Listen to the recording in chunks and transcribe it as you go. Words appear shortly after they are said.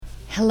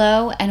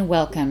Hello and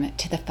welcome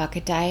to the Fuck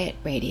It Diet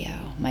Radio.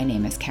 My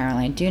name is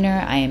Caroline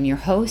Dooner. I am your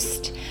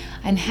host.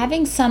 I'm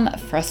having some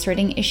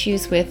frustrating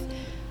issues with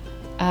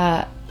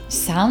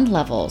sound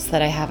levels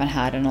that I haven't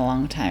had in a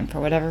long time.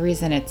 For whatever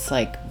reason, it's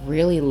like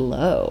really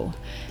low.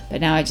 But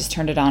now I just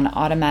turned it on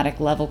automatic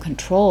level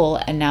control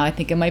and now I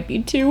think it might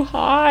be too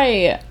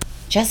high.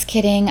 Just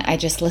kidding. I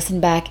just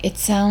listened back. It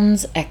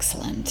sounds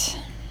excellent.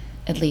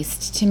 At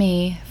least to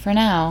me for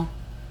now.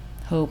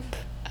 Hope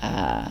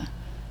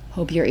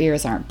your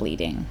ears aren't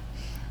bleeding.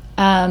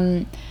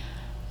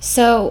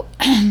 So,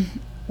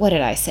 what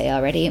did I say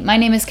already? My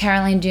name is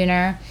Caroline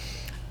Dooner.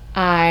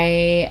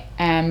 I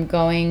am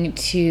going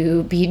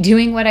to be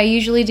doing what I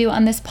usually do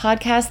on this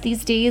podcast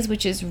these days,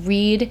 which is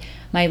read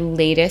my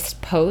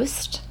latest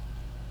post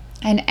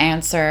and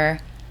answer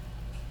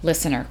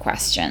listener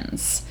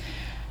questions.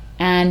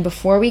 And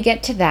before we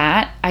get to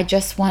that, I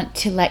just want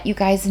to let you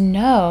guys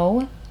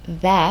know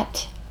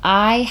that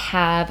I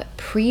have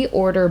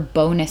pre-order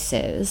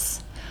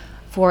bonuses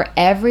for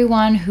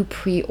everyone who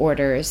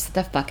pre-orders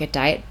the Fuck It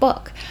Diet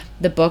book.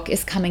 The book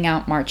is coming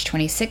out March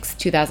 26,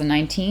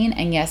 2019.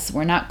 And yes,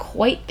 we're not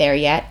quite there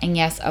yet. And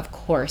yes, of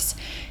course,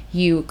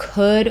 you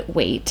could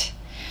wait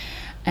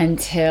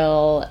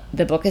until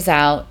the book is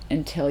out,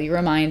 until you're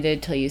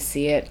reminded, till you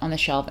see it on the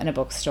shelf in a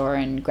bookstore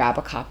and grab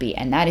a copy.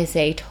 And that is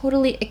a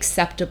totally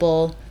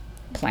acceptable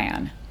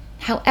plan.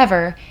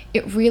 However,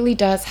 it really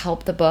does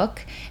help the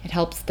book. It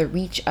helps the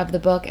reach of the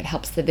book. It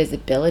helps the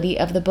visibility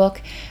of the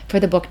book for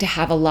the book to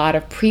have a lot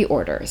of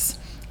pre-orders.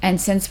 And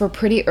since we're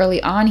pretty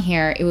early on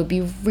here, it would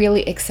be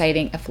really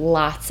exciting if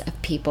lots of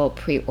people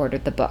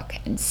pre-ordered the book.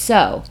 And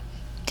so,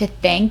 to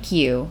thank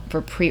you for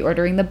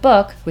pre-ordering the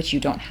book, which you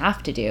don't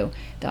have to do,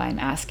 though I'm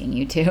asking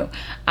you to,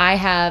 I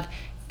have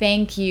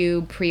thank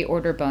you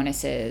pre-order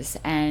bonuses.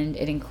 And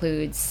it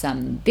includes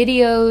some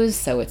videos,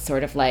 so it's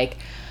sort of like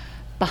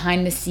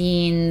behind the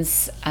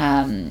scenes,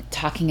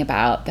 talking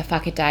about the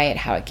Fuck It Diet,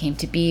 how it came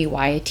to be,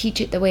 why I teach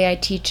it the way I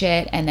teach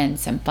it, and then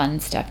some fun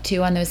stuff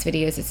too on those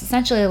videos. It's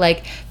essentially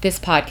like this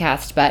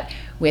podcast, but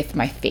with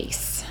my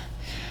face.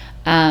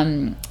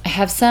 I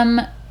have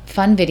some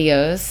fun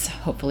videos.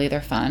 Hopefully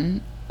they're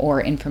fun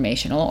or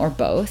informational or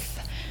both.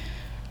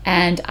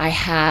 And I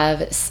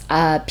have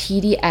a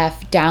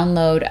PDF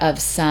download of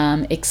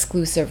some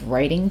exclusive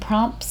writing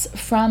prompts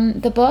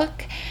from the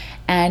book.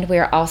 And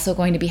we're also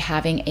going to be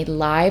having a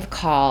live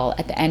call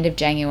at the end of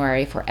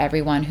January for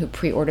everyone who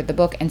pre-ordered the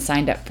book and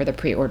signed up for the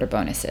pre-order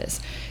bonuses.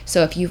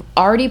 So if you've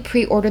already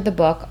pre-ordered the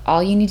book,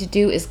 all you need to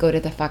do is go to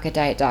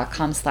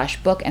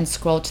thefuckitdiet.com/book and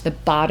scroll to the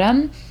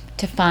bottom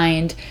to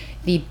find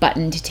the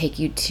button to take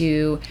you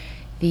to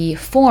the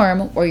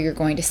form where you're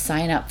going to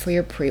sign up for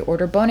your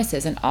pre-order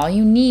bonuses. And all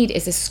you need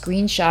is a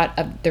screenshot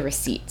of the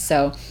receipt.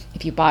 So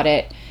if you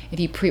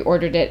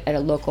pre-ordered it at a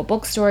local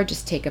bookstore,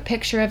 just take a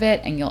picture of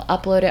it and you'll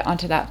upload it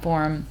onto that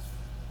form.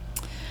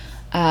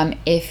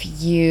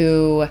 If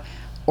you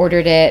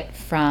ordered it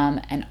from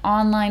an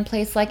online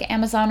place like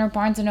Amazon or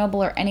Barnes &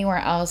 Noble or anywhere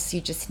else,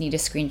 you just need a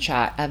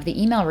screenshot of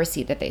the email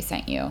receipt that they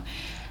sent you.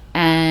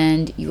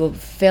 And you will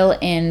fill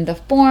in the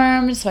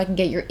form so I can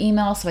get your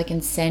email so I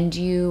can send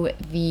you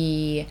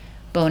the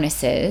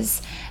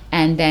bonuses.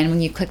 And then when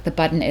you click the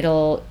button,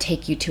 it'll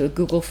take you to a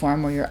Google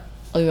form where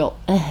you'll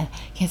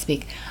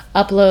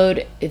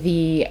upload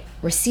the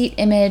receipt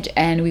image,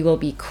 and we will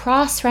be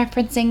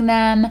cross-referencing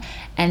them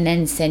and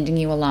then sending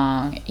you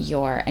along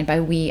and by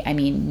we, I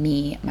mean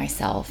me,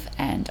 myself,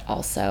 and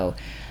also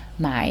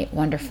my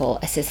wonderful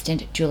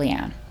assistant,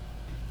 Julianne.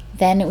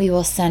 Then we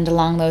will send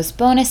along those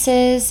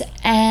bonuses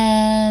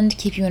and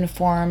keep you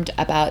informed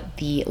about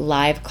the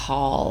live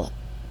call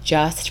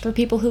just for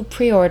people who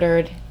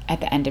pre-ordered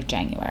at the end of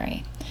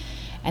January.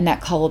 And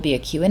that call will be a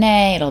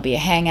Q&A, it'll be a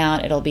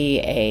hangout, it'll be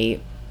a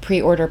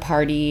pre-order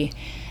party,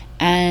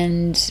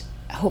 and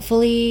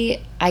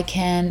hopefully I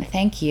can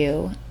thank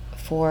you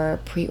for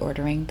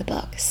pre-ordering the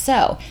book.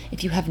 So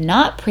if you have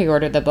not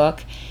pre-ordered the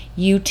book,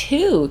 you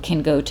too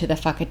can go to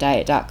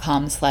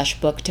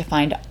thefuckitdiet.com/book to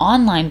find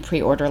online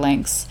pre-order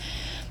links.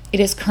 It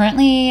is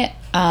currently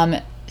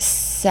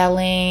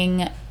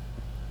selling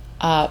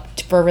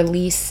for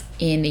release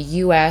in the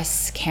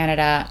US,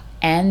 Canada,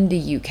 and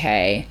the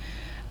UK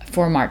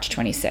for March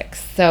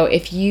 26th. So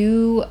if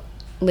you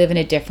live in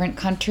a different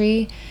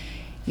country,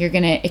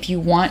 if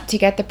you want to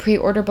get the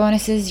pre-order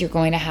bonuses, you're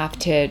going to have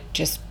to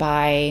just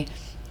buy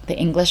the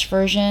English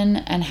version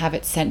and have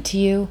it sent to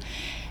you.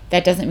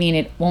 That doesn't mean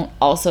it won't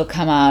also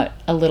come out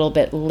a little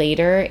bit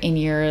later in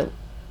your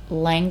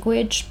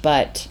language,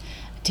 but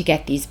to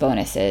get these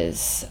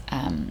bonuses,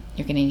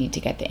 you're going to need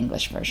to get the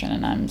English version,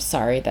 and I'm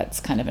sorry,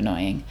 that's kind of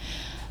annoying.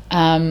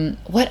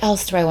 What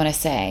else do I want to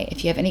say?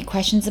 If you have any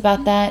questions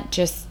about that,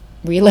 just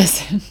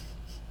re-listen.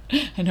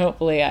 And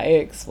hopefully I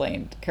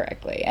explained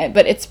correctly.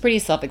 But it's pretty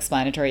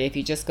self-explanatory. If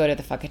you just go to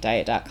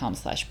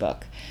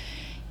thefuckitdiet.com/book,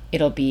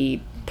 it'll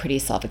be pretty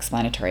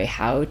self-explanatory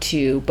how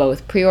to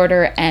both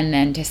pre-order and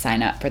then to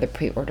sign up for the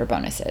pre-order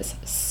bonuses.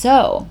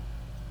 So,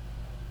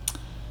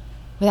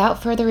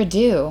 without further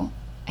ado,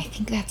 I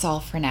think that's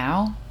all for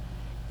now.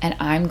 And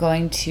I'm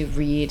going to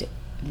read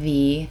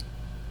the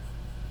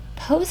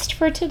post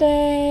for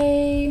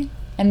today.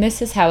 And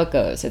this is how it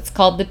goes. It's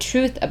called The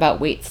Truth About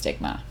Weight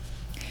Stigma.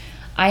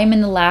 I am in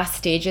the last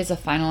stages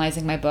of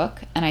finalizing my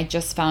book, and I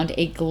just found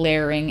a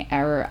glaring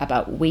error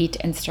about weight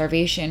and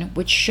starvation,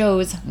 which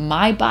shows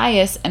my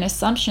bias and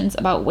assumptions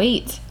about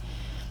weight.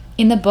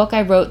 In the book,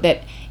 I wrote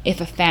that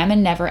if a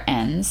famine never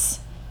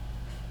ends,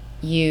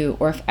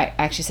 if I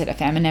actually said a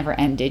famine never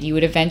ended, you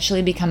would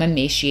eventually become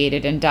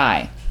emaciated and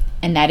die.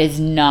 And that is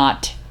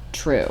not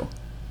true.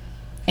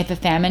 If a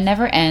famine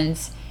never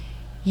ends,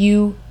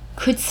 you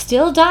could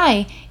still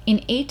die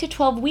in 8 to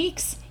 12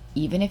 weeks,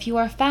 even if you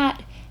are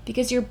fat,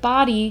 because your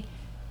body,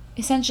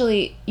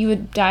 essentially, you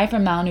would die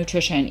from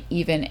malnutrition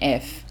even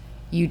if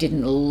you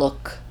didn't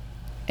look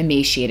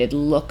emaciated,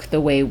 look the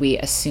way we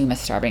assume a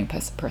starving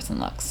person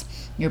looks.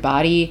 Your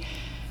body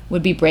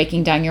would be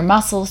breaking down your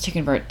muscles to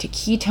convert to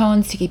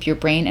ketones to keep your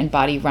brain and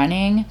body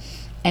running.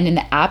 And in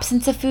the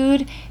absence of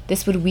food,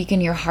 this would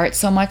weaken your heart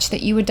so much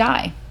that you would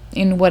die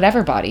in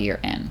whatever body you're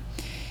in.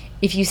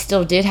 If you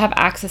still did have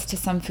access to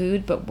some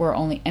food, but we're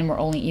only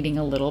eating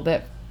a little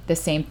bit, the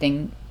same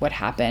thing would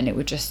happen. It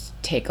would just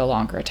take a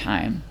longer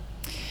time.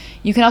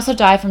 You can also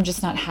die from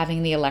just not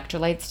having the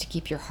electrolytes to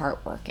keep your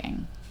heart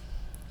working.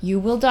 You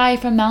will die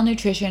from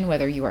malnutrition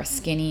whether you are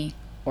skinny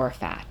or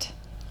fat.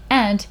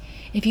 And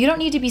if you don't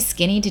need to be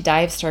skinny to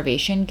die of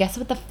starvation, guess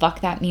what the fuck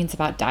that means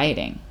about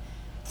dieting?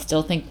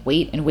 Still think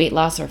weight and weight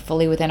loss are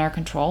fully within our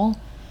control?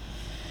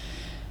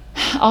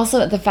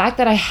 Also, the fact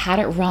that I had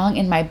it wrong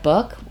in my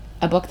book,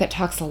 a book that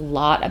talks a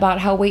lot about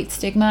how weight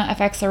stigma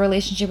affects our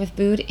relationship with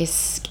food, is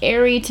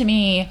scary to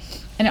me.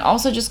 And it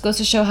also just goes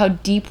to show how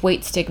deep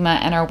weight stigma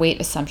and our weight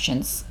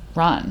assumptions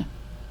run.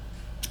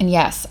 And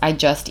yes, I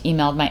just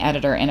emailed my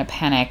editor in a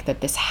panic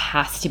that this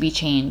has to be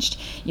changed,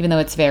 even though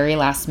it's very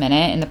last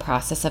minute in the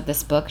process of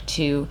this book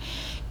to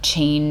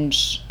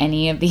change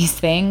any of these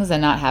things and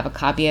not have a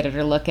copy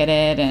editor look at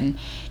it and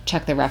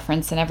check the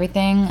reference and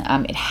everything.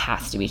 It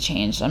has to be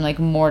changed. I'm like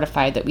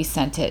mortified that we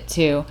sent it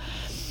to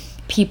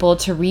people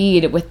to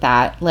read with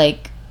that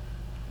like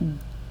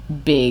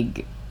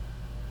big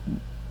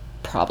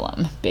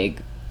problem,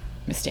 big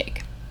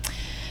mistake.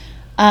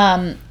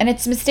 And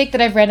it's a mistake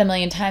that I've read a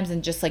million times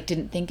and just like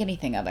didn't think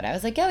anything of it. I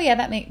was like, oh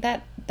yeah,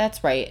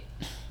 that's right.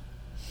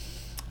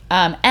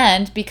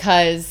 And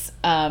because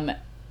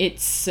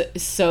it's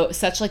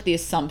such like the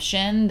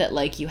assumption that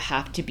like you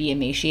have to be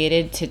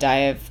emaciated to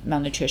die of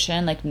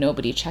malnutrition, like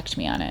nobody checked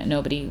me on it.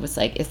 Nobody was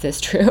like, is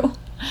this true?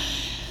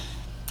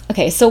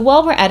 Okay, so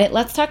while we're at it,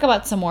 let's talk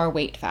about some more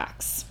weight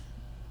facts.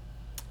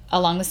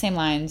 Along the same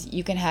lines,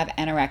 you can have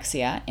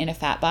anorexia in a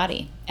fat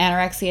body.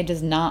 Anorexia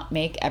does not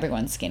make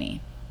everyone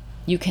skinny.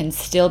 You can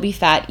still be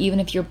fat even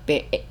if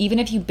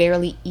you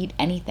barely eat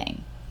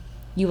anything.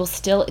 You will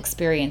still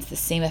experience the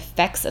same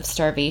effects of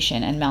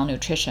starvation and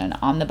malnutrition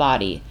on the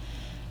body,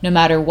 no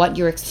matter what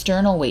your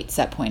external weight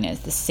set point is.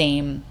 The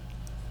same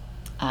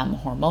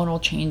hormonal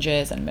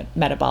changes and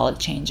metabolic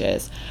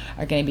changes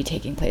are going to be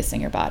taking place in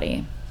your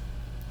body,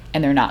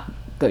 and they're not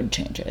good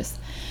changes.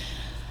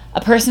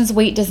 A person's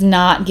weight does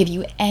not give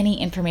you any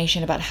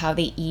information about how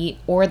they eat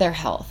or their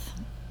health.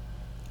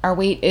 Our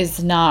weight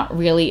is not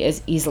really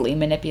as easily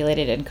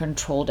manipulated and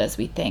controlled as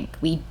we think.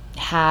 We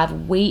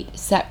have weight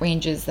set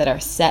ranges that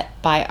are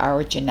set by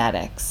our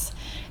genetics.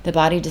 The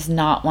body does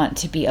not want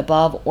to be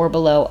above or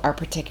below our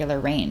particular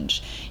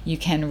range. You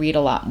can read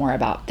a lot more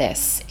about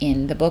this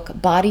in the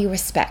book Body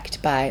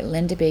Respect by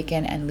Linda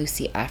Bacon and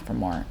Lucy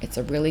Aphramore. It's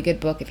a really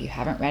good book. If you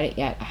haven't read it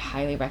yet, I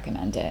highly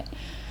recommend it.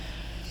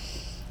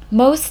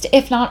 Most,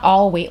 if not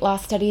all, weight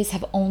loss studies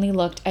have only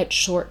looked at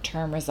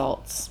short-term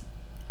results.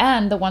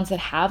 And the ones that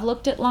have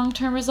looked at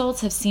long-term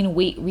results have seen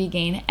weight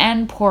regain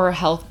and poorer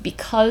health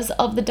because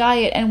of the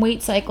diet and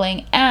weight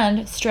cycling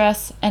and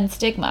stress and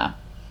stigma.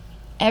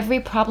 Every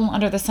problem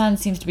under the sun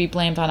seems to be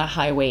blamed on a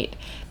high weight,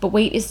 but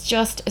weight is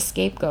just a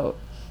scapegoat.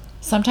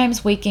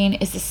 Sometimes weight gain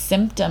is a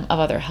symptom of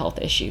other health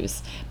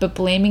issues, but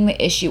blaming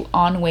the issue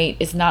on weight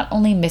is not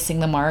only missing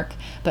the mark,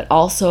 but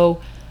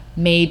also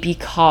may be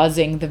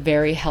causing the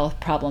very health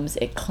problems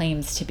it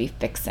claims to be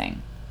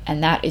fixing.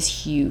 And that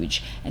is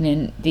huge. And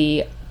in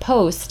the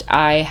post,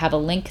 I have a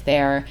link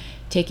there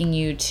taking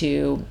you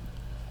to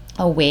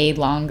a way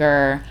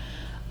longer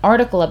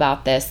article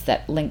about this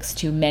that links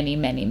to many,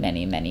 many,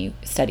 many, many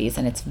studies,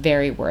 and it's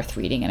very worth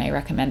reading, and I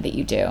recommend that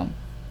you do.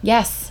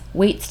 Yes,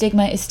 weight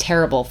stigma is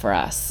terrible for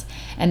us,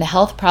 and the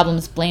health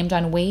problems blamed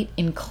on weight,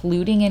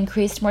 including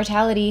increased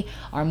mortality,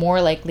 are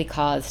more likely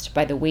caused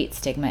by the weight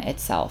stigma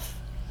itself.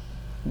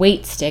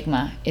 Weight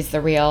stigma is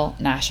the real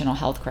national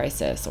health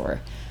crisis,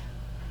 or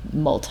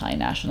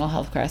multinational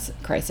health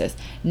crisis,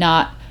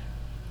 not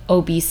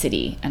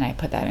obesity, and I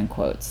put that in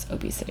quotes,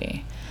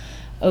 obesity.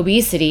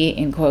 Obesity,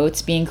 in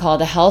quotes, being called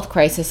a health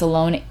crisis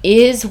alone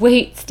is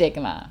weight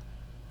stigma.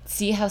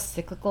 See how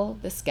cyclical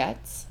this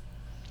gets?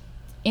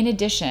 In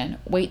addition,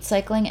 weight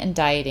cycling and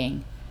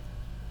dieting,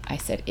 I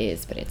said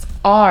is, but it's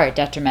are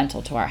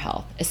detrimental to our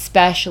health,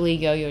 especially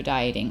yo-yo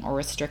dieting or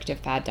restrictive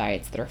fad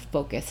diets that are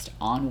focused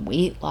on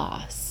weight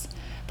loss.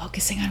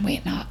 Focusing on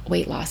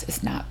weight loss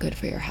is not good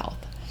for your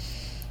health.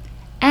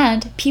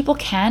 And people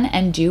can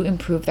and do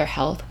improve their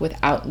health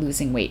without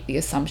losing weight. The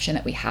assumption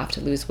that we have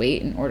to lose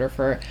weight in order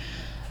for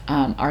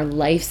our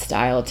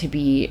lifestyle to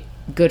be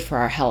good for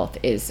our health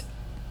is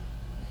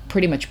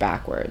pretty much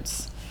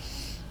backwards.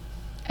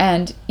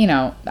 And,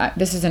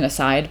 this is an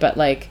aside, but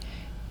like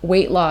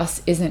weight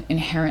loss isn't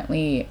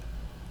inherently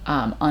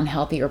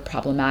unhealthy or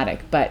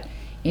problematic, but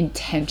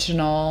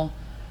intentional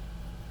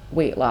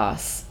weight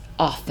loss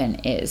often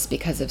is,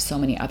 because of so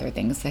many other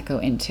things that go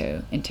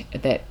into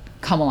that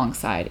come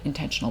alongside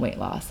intentional weight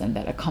loss and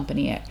that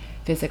accompany it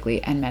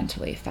physically and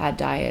mentally. Fad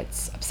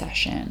diets,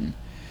 obsession,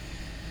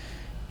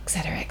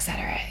 etc.,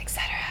 etc.,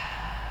 etc.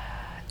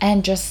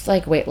 And just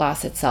like weight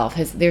loss itself,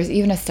 there's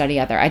even a study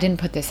out there. I didn't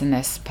put this in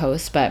this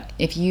post, but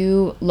if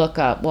you look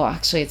up, well,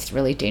 actually it's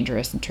really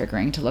dangerous and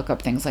triggering to look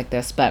up things like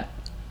this, but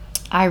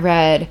I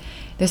read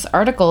this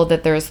article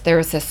that there was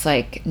this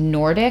like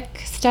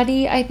Nordic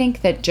study, I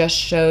think, that just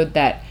showed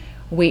that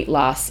weight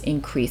loss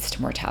increased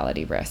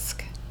mortality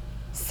risk.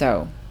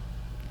 So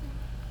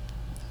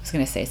I was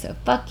going to say, so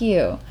fuck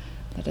you.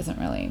 That doesn't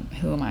really,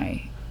 who am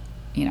I?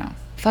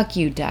 Fuck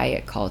you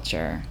diet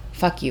culture.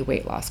 Fuck you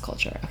weight loss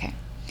culture. Okay.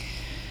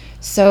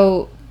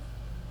 So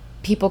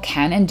people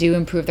can and do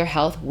improve their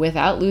health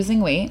without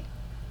losing weight.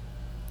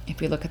 If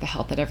we look at the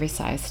Health at Every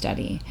Size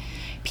study,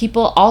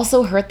 people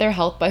also hurt their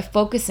health by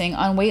focusing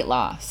on weight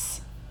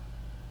loss.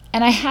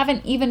 And I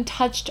haven't even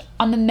touched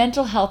on the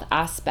mental health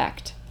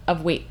aspect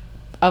of weight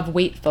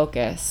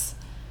focus,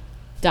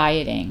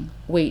 dieting,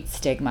 weight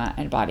stigma,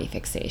 and body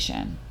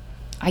fixation.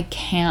 I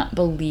can't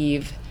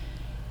believe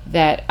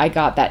that I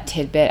got that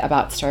tidbit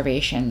about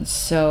starvation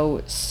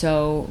so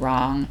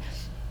wrong,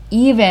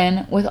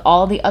 even with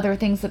all the other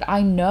things that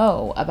I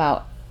know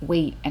about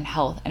weight and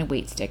health and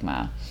weight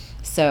stigma.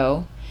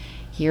 So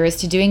here is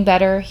to doing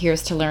better,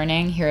 here's to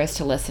learning, here is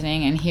to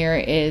listening, and here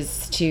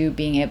is to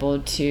being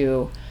able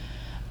to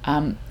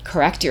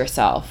correct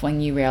yourself when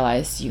you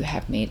realize you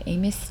have made a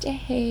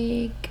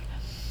mistake.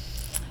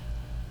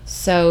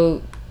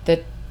 So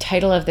the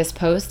title of this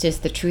post is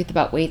The Truth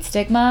About Weight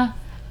Stigma.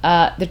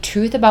 The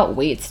truth about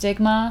weight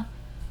stigma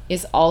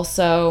is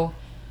also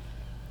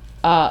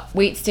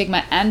weight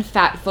stigma and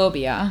fat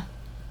phobia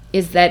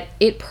is that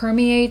it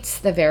permeates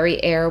the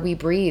very air we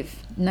breathe.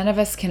 None of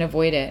us can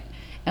avoid it.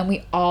 And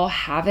we all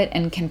have it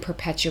and can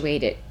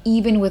perpetuate it,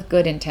 even with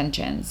good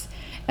intentions.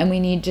 And we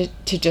need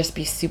to just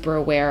be super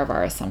aware of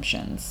our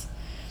assumptions.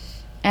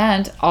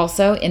 And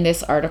also in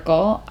this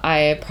article,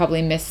 I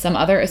probably missed some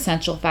other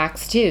essential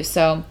facts too.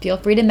 So feel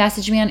free to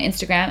message me on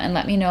Instagram and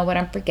let me know what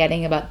I'm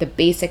forgetting about the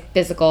basic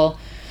physical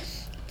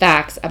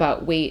facts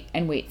about weight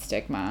and weight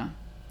stigma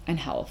and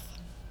health.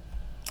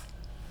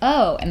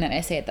 Oh, and then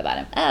I say at the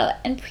bottom,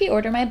 and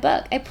pre-order my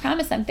book. I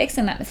promise I'm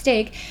fixing that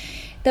mistake.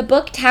 The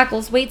book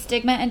tackles weight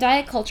stigma and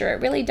diet culture.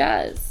 It really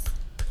does.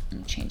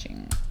 I'm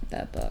changing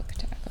the book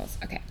tackles.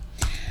 Okay.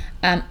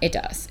 It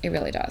does. It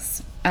really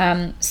does.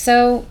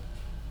 So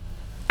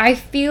I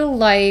feel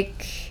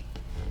like,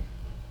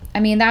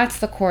 that's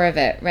the core of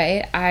it,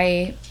 right?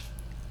 I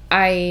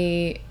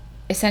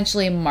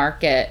essentially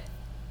market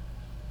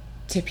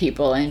to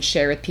people and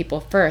share with people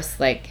first,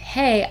 like,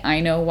 hey, I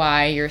know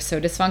why you're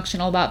so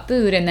dysfunctional about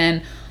food. And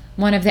then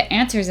one of the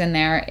answers in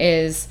there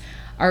is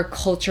our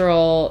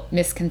cultural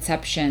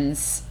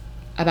misconceptions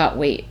about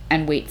weight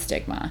and weight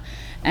stigma.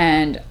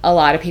 And a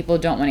lot of people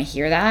don't want to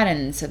hear that.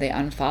 And so they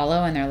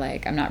unfollow and they're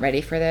like, I'm not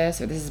ready for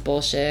this, or this is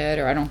bullshit,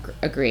 or I don't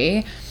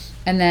agree.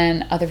 And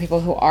then other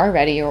people who are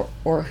ready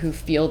or who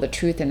feel the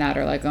truth in that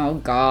are like, oh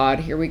God,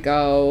 here we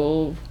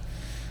go.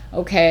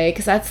 Okay.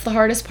 Because that's the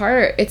hardest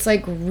part. It's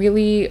like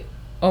really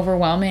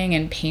overwhelming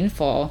and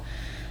painful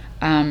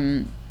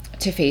to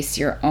face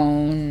your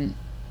own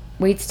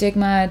weight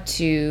stigma,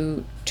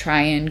 to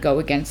try and go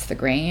against the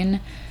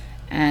grain,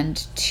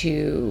 and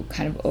to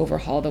kind of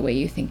overhaul the way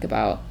you think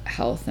about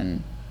health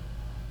and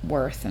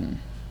worth and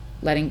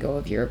letting go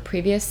of your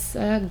previous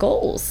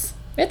goals.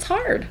 It's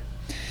hard.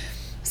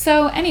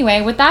 So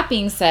anyway, with that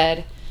being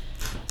said,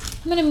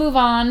 I'm going to move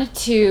on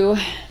to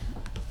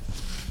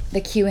the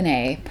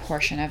Q&A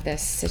portion of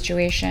this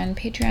situation.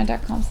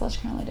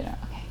 Patreon.com/Caroline Dooner.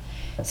 Okay.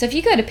 So if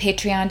you go to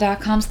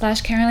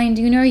patreon.com/Caroline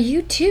Dooner,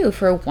 you too,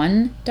 for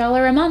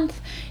 $1 a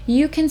month,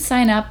 you can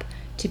sign up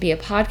to be a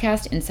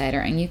podcast insider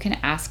and you can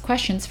ask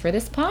questions for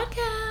this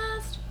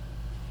podcast.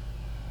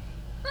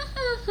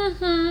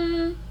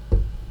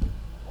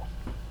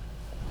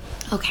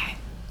 Okay.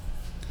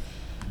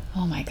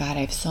 Oh my God,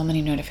 I have so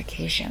many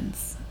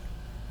notifications.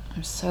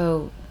 I'm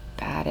so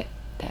bad at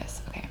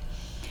this. Okay.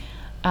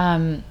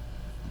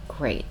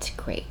 Great.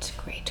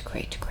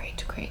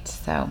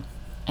 So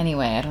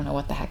anyway, I don't know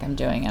what the heck I'm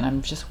doing and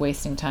I'm just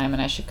wasting time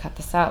and I should cut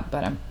this out,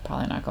 but I'm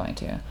probably not going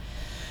to.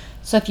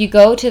 So if you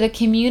go to the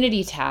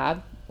community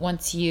tab,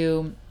 once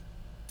you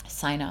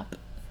sign up,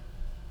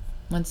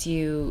 once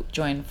you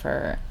join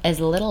for as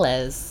little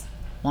as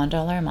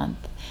 $1 a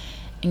month,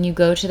 and you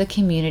go to the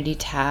community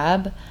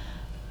tab,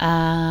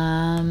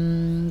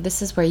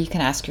 this is where you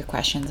can ask your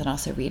questions and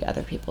also read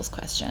other people's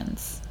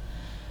questions.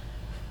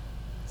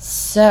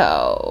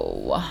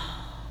 So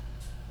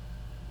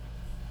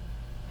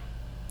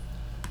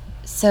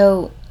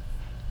So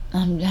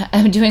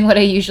I'm doing what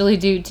I usually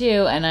do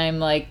too, and I'm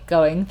like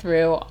going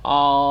through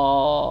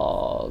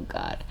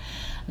God.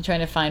 I'm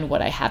trying to find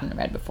what I haven't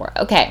read before.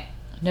 Okay.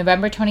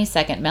 November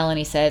 22nd,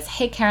 Melanie says,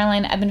 "Hey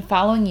Caroline, I've been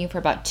following you for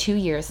about 2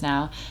 years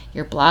now.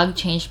 Your blog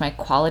changed my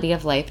quality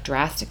of life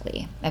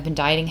drastically. I've been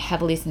dieting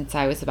heavily since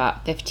I was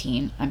about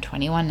 15. I'm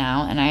 21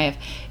 now, and I have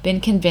been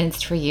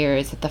convinced for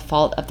years that the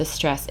fault of the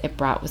stress it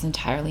brought was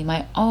entirely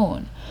my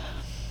own.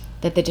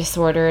 That the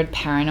disordered,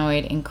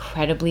 paranoid,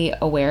 incredibly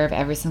aware of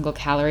every single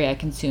calorie I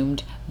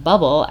consumed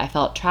bubble I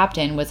felt trapped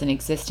in was an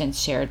existence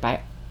shared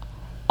by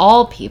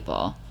all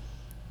people.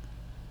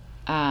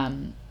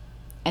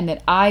 And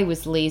that I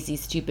was lazy,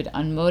 stupid,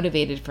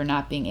 unmotivated for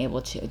not being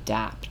able to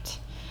adapt.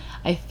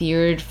 I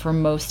feared for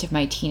most of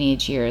my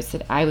teenage years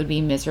that I would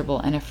be miserable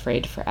and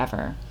afraid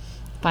forever.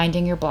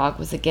 Finding your blog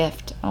was a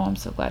gift." Oh, I'm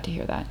so glad to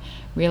hear that.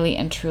 "Really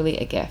and truly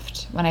a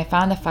gift. When I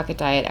found the Fuck It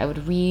Diet, I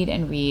would read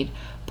and read,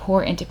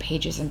 pour into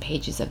pages and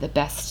pages of the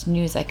best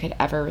news I could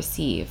ever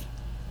receive.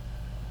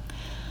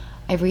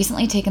 I've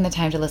recently taken the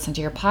time to listen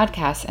to your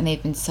podcasts, and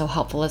they've been so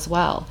helpful as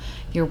well.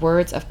 Your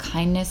words of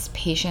kindness,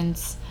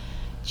 patience,"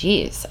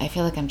 geez, I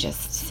feel like I'm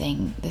just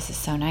saying this is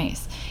so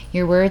nice.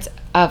 "Your words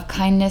of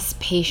kindness,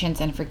 patience,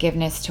 and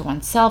forgiveness to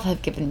oneself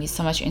have given me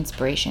so much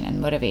inspiration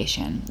and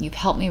motivation. You've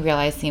helped me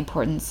realize the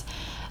importance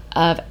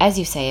of, as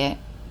you say it,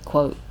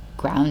 quote,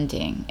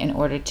 grounding in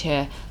order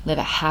to live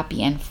a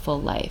happy and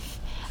full life.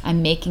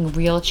 I'm making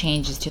real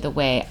changes to the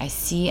way I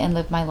see and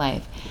live my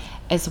life,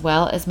 as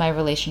well as my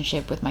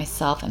relationship with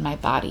myself and my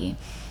body.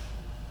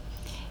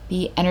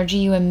 The energy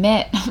you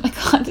emit," oh my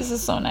God, this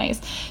is so nice,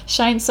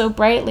 "shines so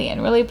brightly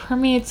and really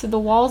permeates through the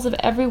walls of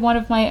every one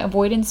of my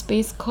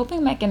avoidance-based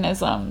coping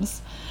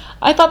mechanisms."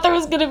 I thought there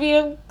was going to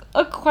be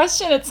a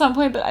question at some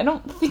point, but I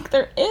don't think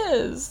there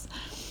is.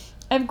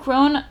 "I've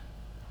grown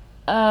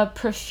a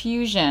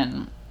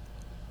profusion,"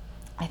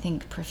 I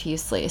think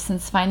profusely,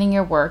 "since finding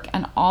your work,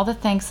 and all the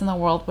thanks in the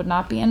world would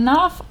not be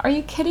enough. Are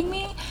you kidding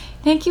me?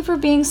 Thank you for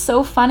being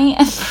so funny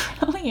and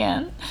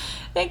brilliant.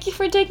 Thank you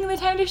for taking the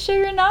time to share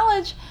your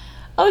knowledge."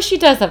 Oh, she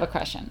does have a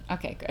question.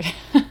 Okay,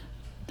 good.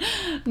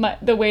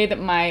 The way that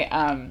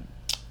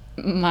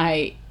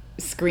my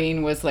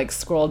screen was like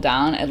scrolled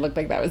down, it looked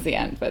like that was the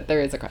end, but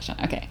there is a question.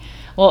 Okay.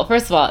 Well,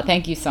 first of all,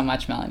 thank you so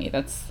much, Melanie.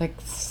 That's like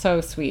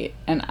so sweet.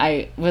 And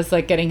I was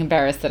like getting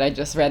embarrassed that I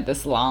just read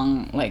this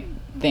long like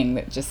thing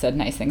that just said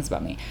nice things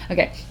about me.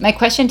 Okay. My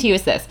question to you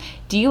is this: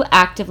 do you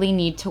actively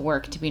need to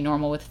work to be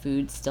normal with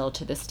food still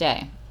to this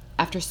day?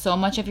 After so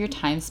much of your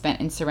time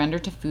spent in surrender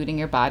to food in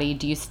your body,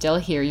 do you still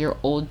hear your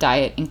old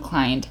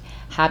diet-inclined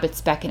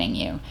habits beckoning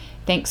you?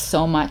 Thanks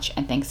so much,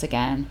 and thanks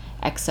again.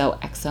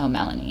 XOXO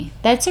Melanie.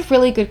 That's a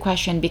really good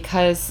question,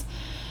 because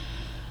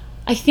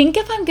I think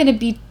if I'm going to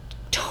be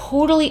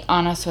totally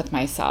honest with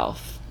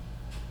myself,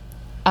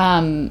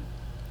 the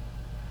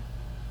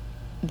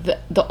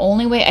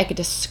only way I could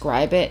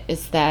describe it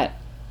is that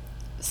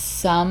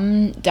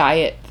some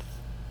diet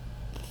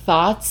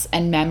thoughts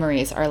and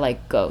memories are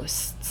like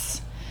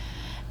ghosts.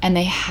 And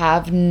they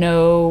have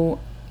no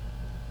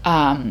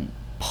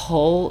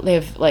pull. They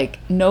have like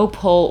no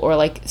pull, or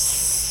like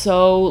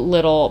so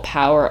little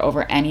power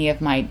over any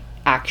of my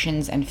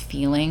actions and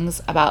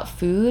feelings about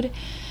food.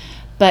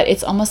 But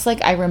it's almost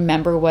like I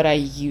remember what I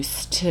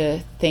used to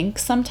think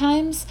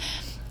sometimes.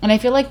 And I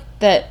feel like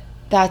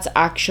that's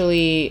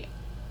actually,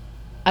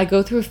 I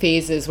go through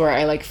phases where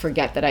I like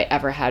forget that I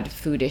ever had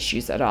food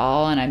issues at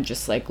all, and I'm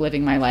just like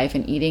living my life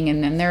and eating.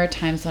 And then there are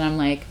times when I'm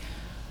like,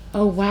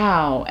 oh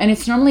wow. And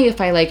it's normally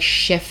if I like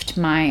shift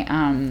my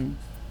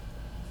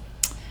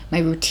my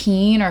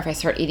routine, or if I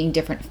start eating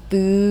different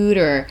food,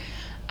 or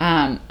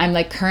I'm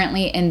like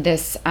currently in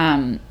this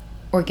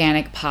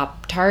organic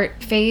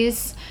Pop-Tart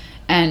phase.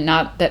 And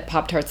not that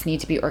Pop-Tarts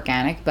need to be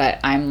organic, but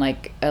I'm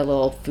like a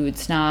little food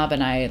snob,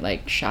 and I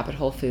like shop at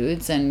Whole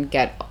Foods and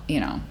get,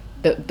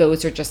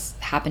 those are just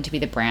happen to be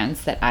the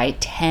brands that I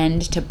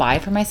tend to buy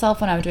for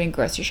myself when I'm doing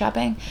grocery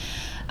shopping.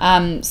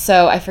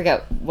 So I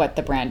forget what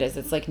the brand is.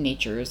 It's like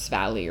Nature's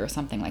Valley or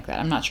something like that.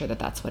 I'm not sure that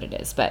that's what it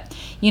is, but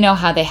you know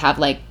how they have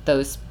like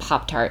those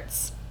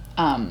Pop-Tarts.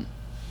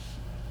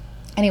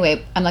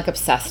 Anyway, I'm like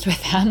obsessed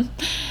with them,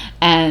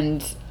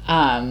 and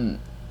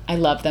I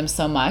love them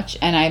so much.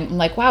 And I'm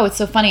like, wow, it's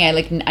so funny.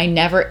 I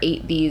never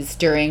ate these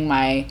during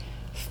my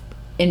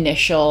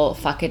initial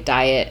Fuck It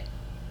Diet,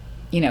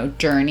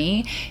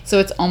 journey. So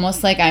it's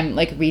almost like I'm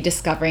like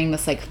rediscovering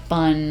this like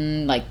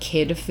fun, like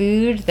kid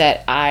food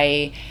that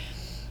I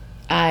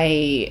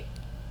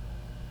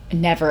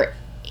never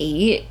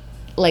ate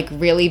like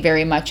really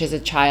very much as a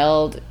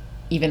child,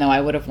 even though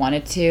I would have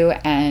wanted to,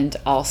 and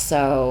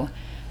also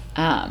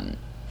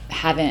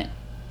haven't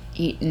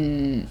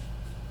eaten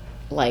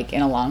like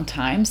in a long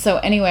time. So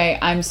anyway,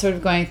 I'm sort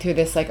of going through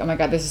this like, oh my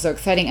God, this is so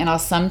exciting. And I'll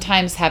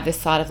sometimes have this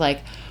thought of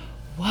like,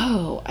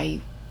 whoa, I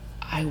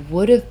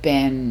would have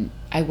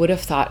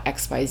thought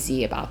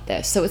XYZ about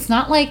this. So it's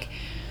not like,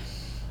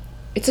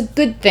 it's a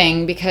good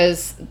thing,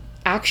 because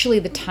actually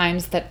the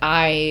times that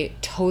I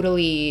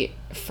totally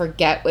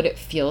forget what it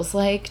feels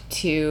like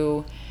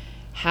to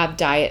have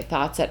diet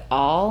thoughts at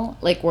all,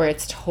 like where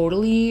it's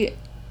totally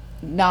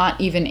not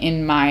even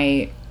in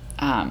my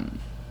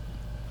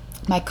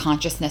my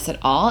consciousness at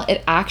all,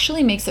 it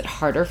actually makes it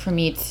harder for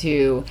me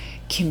to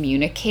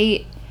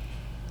communicate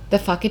the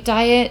fuck it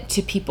diet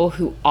to people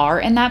who are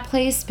in that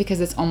place, because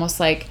it's almost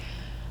like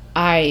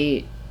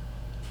I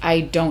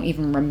don't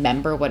even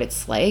remember what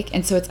it's like.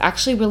 And so it's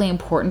actually really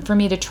important for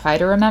me to try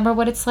to remember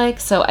what it's like.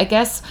 So I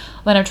guess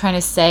what I'm trying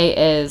to say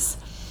is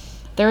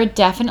there are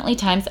definitely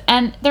times,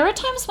 and there are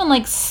times when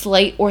like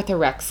slight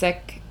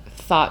orthorexic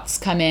thoughts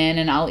come in,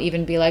 and I'll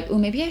even be like, oh,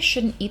 maybe I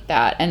shouldn't eat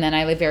that. And then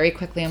I very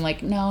quickly, I'm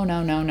like, no.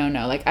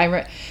 Like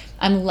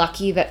I'm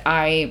lucky that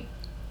I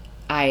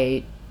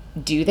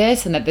do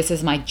this and that this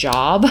is my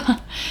job.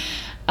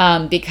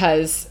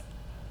 Because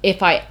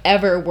if I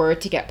ever were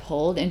to get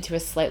pulled into a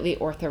slightly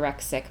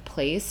orthorexic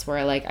place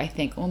where like I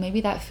think, well,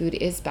 maybe that food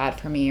is bad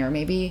for me, or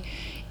maybe,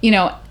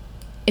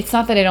 it's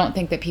not that I don't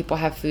think that people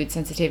have food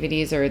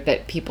sensitivities or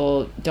that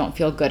people don't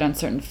feel good on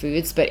certain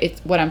foods, but it's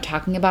what I'm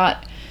talking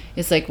about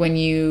is like when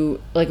you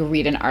like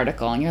read an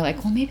article and you're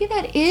like, well, maybe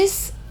I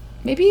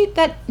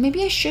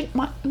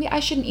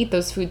shouldn't eat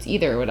those foods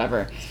either, or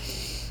whatever.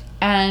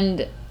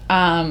 And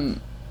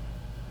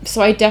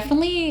so I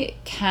definitely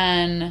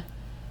can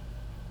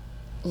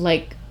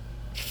like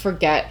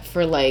forget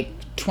for like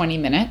 20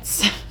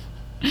 minutes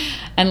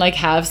and like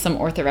have some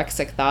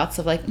orthorexic thoughts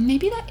of like,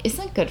 maybe that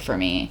isn't good for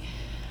me.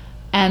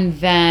 And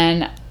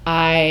then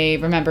I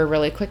remember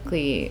really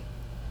quickly.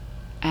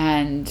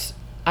 And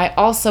I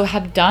also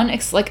have done,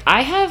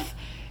 I have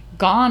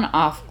gone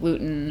off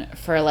gluten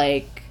for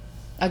like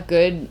a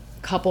good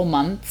couple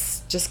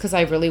months just because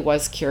I really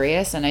was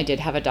curious. And I did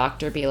have a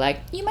doctor be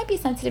like, you might be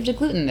sensitive to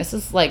gluten. This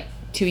is like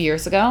 2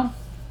 years ago.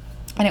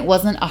 And it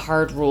wasn't a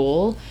hard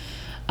rule.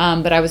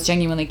 But I was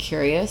genuinely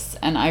curious,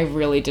 and I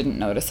really didn't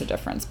notice a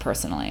difference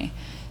personally.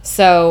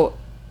 So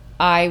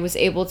I was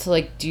able to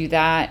like do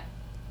that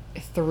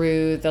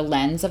through the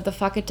lens of the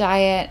fuck it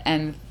diet,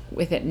 and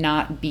with it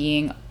not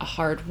being a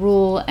hard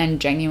rule, and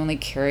genuinely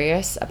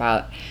curious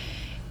about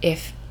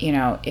if,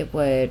 it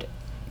would,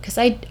 because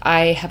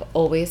I have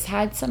always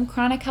had some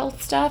chronic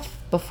health stuff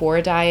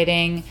before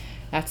dieting.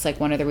 That's like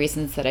one of the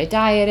reasons that I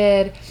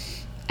dieted.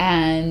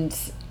 And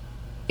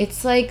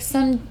it's like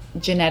some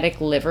genetic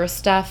liver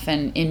stuff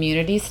and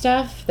immunity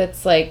stuff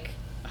that's like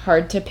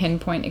hard to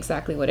pinpoint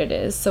exactly what it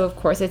is. So of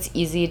course it's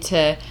easy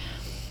to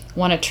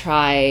want to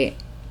try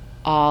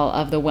all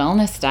of the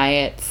wellness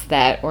diets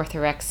that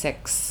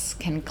orthorexics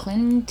can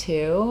cling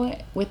to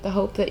with the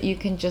hope that you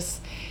can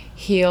just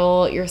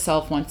heal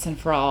yourself once and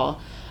for all.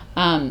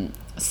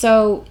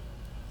 So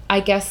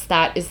I guess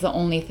that is the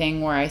only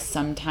thing where I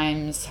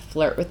sometimes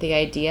flirt with the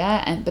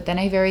idea, but then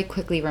I very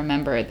quickly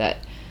remember that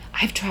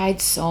I've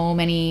tried so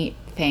many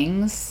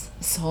things,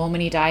 so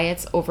many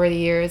diets over the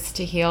years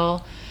to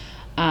heal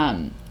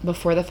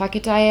before the fuck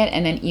it diet,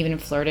 and then even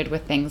flirted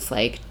with things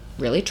like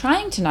really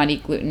trying to not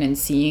eat gluten and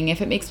seeing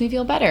if it makes me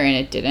feel better, and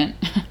it didn't.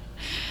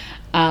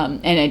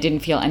 And I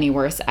didn't feel any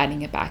worse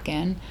adding it back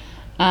in.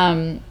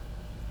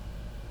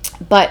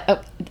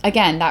 But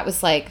again, that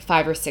was like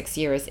 5 or 6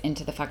 years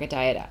into the fuck it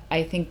diet.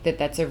 I think that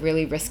that's a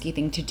really risky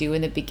thing to do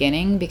in the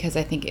beginning, because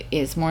I think it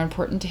is more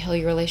important to heal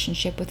your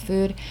relationship with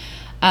food.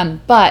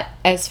 But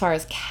as far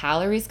as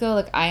calories go,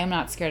 like I am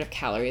not scared of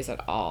calories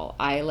at all.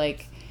 I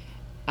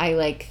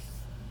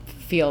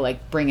feel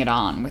like bring it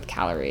on with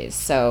calories.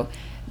 So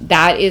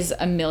that is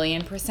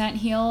 1,000,000%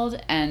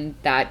 healed, and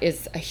that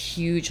is a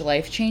huge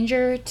life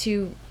changer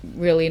to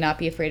really not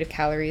be afraid of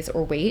calories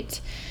or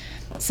weight.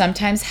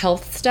 Sometimes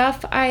health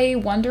stuff I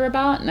wonder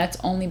about, and that's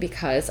only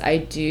because I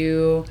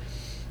do,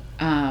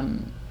 I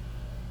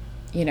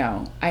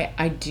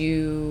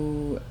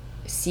do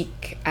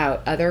seek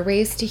out other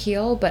ways to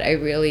heal, but I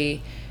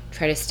really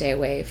try to stay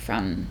away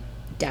from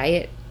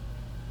diet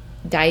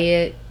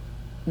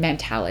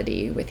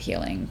mentality with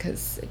healing,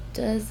 because it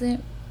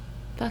doesn't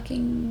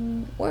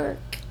fucking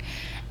work.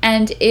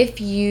 And if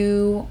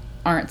you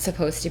aren't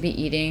supposed to be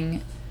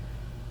eating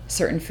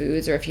certain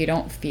foods, or if you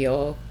don't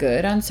feel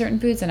good on certain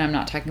foods, and I'm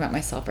not talking about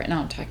myself right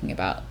now, I'm talking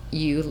about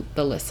you,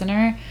 the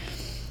listener,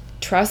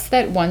 trust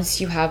that once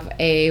you have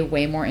a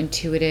way more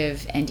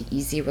intuitive and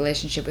easy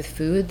relationship with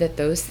food, that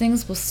those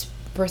things will,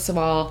 first of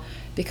all,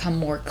 become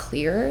more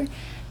clear,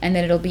 and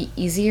then it'll be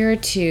easier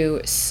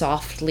to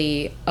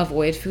softly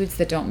avoid foods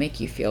that don't make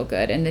you feel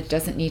good. And it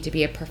doesn't need to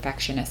be a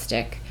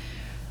perfectionistic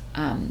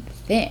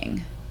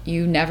thing.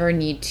 You never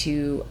need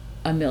to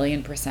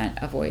 1,000,000%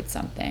 avoid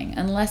something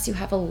unless you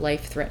have a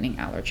life-threatening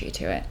allergy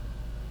to it.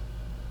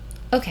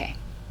 Okay,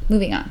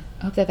 moving on.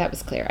 I hope that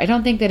was clear. I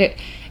don't think that it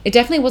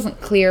definitely wasn't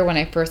clear when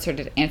I first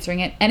started answering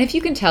it. And if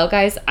you can tell,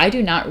 guys, I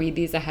do not read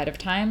these ahead of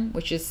time,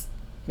 which is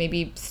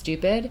maybe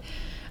stupid.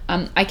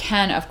 I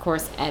can, of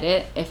course,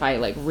 edit if I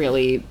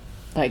really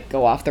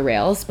go off the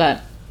rails,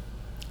 but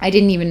I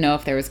didn't even know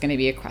if there was going to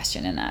be a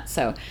question in that.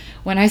 So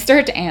when I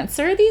start to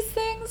answer these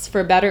things,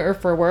 for better or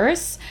for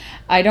worse,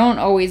 I don't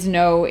always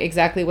know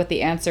exactly what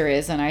the answer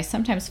is, and I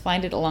sometimes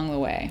find it along the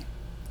way.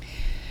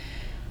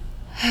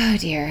 Oh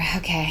dear.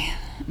 Okay.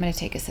 I'm going to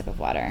take a sip of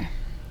water.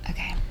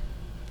 Okay.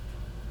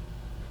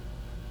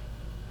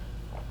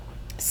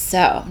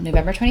 So,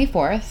 November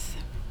 24th,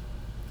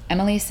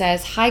 Emily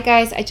says, "Hi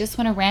guys, I just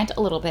want to rant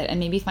a little bit and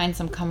maybe find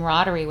some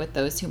camaraderie with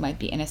those who might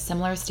be in a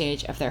similar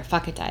stage of their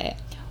fuck it diet,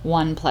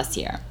 1+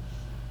 year."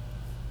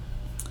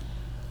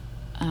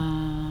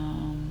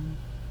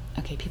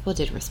 Okay, people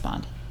did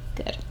respond.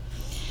 Good.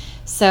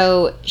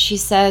 So she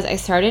says, "I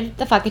started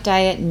the fuck it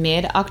diet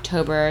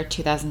mid-October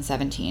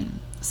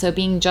 2017. So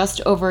being just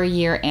over a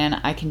year in,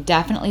 I can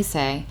definitely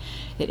say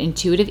that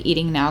intuitive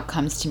eating now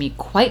comes to me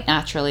quite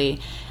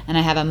naturally, and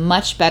I have a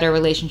much better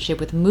relationship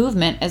with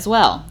movement as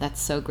well."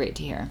 That's so great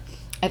to hear.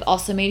 "I've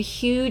also made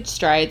huge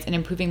strides in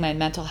improving my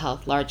mental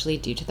health, largely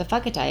due to the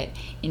fuck it diet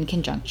in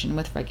conjunction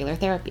with regular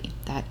therapy."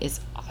 That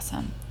is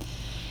awesome.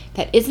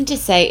 That isn't to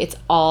say it's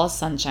all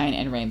sunshine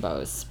and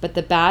rainbows, but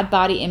the bad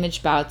body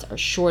image bouts are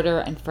shorter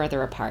and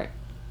further apart.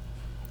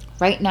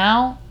 Right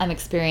now, I'm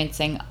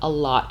experiencing a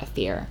lot of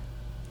fear.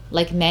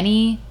 Like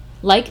many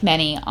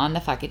on the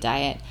fuck it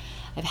diet,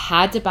 I've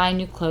had to buy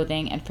new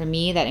clothing, and for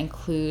me that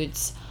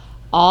includes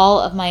all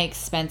of my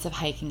expensive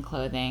hiking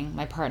clothing.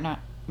 My partner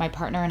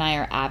and I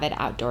are avid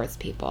outdoors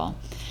people.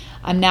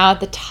 I'm now at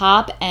the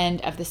top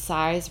end of the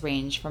size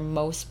range for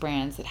most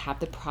brands that have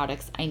the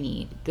products I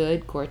need: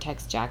 good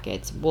Gore-Tex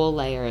jackets, wool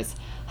layers,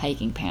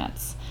 hiking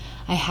pants.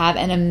 I have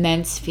an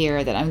immense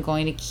fear that I'm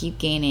going to keep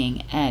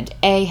gaining and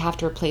A, have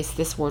to replace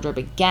this wardrobe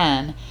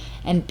again,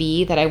 and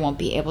B, that I won't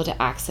be able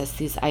to access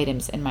these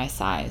items in my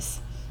size.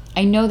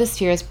 I know this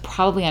fear is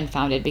probably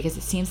unfounded because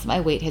it seems that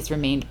my weight has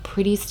remained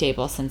pretty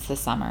stable since the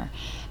summer,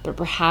 but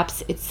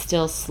perhaps it's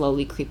still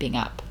slowly creeping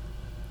up.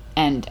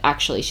 And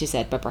actually, she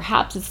said, "But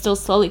perhaps it's still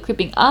slowly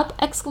creeping up, !"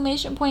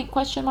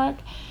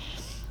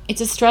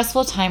 It's a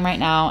stressful time right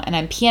now, and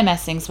I'm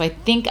PMSing, so I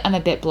think I'm a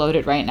bit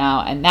bloated right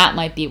now, and that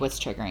might be what's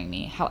triggering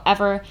me.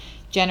 However,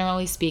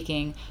 generally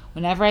speaking,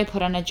 whenever I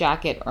put on a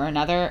jacket or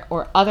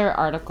other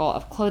article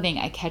of clothing,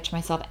 I catch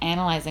myself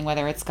analyzing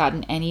whether it's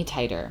gotten any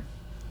tighter.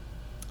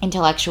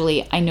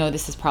 Intellectually, I know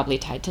this is probably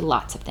tied to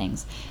lots of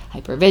things: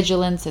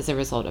 hypervigilance as a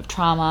result of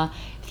trauma,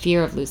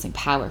 fear of losing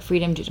power,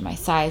 freedom due to my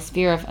size,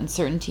 fear of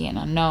uncertainty and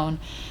unknown.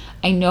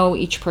 I know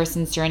each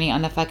person's journey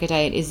on the fuck it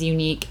diet is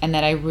unique, and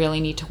that I really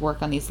need to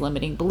work on these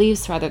limiting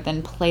beliefs rather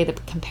than play the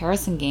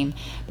comparison game.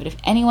 But if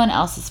anyone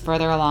else is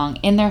further along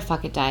in their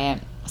fuck it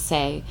diet,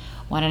 say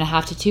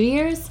 1.5 to 2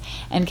 years,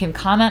 and can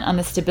comment on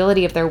the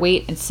stability of their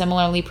weight and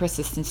similarly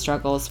persistent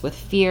struggles with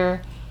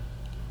fear,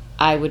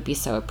 I would be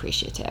so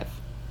appreciative.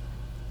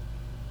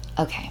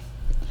 Okay,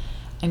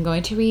 I'm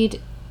going to read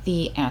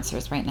the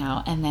answers right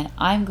now, and then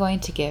I'm going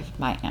to give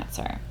my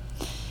answer.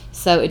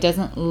 So it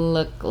doesn't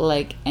look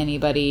like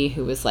anybody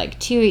who was like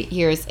 2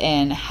 years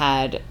in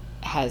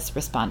has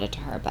responded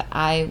to her, but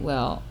I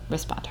will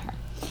respond to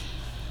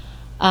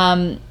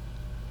her.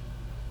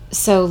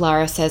 So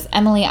Laura says,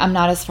 "Emily, I'm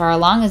not as far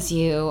along as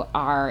you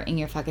are in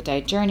your fuck it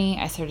diet journey.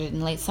 I started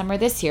in late summer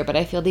this year, but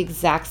I feel the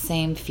exact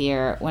same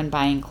fear when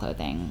buying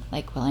clothing.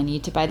 Like, will I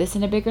need to buy this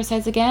in a bigger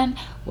size again?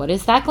 What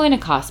is that going to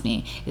cost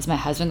me? Is my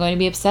husband going to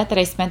be upset that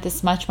I spent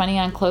this much money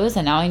on clothes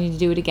and now I need to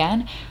do it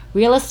again?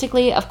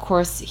 Realistically, of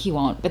course he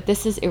won't, but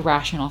this is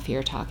irrational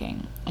fear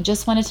talking. I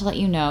just wanted to let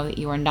you know that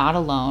you are not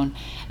alone,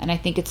 and I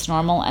think it's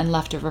normal and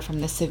leftover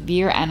from the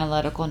severe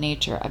analytical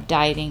nature of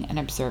dieting and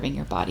observing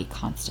your body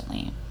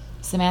constantly."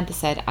 Samantha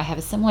said, "I have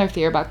a similar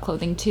fear about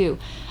clothing too.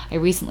 I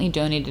recently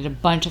donated a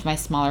bunch of my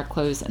smaller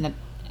clothes and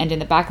in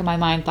the back of my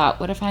mind thought,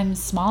 what if I'm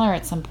smaller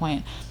at some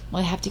point?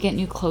 Will I have to get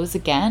new clothes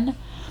again?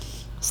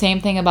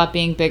 Same thing about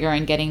being bigger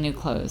and getting new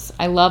clothes.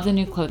 I love the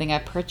new clothing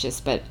I've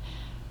purchased, but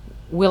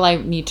will I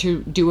need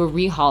to do a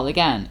rehaul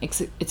again?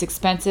 It's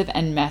expensive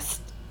and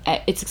messes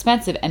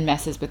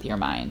with your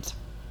mind."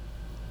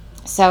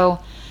 So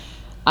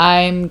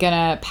I'm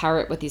gonna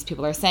parrot what these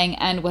people are saying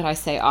and what I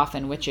say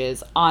often, which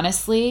is,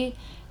 honestly,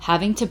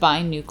 having to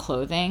buy new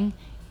clothing,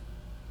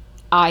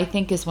 I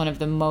think, is one of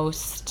the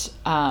most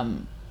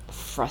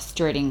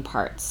frustrating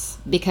parts,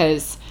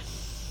 because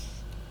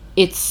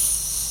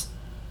it's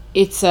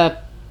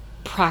a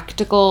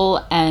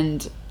practical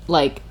and,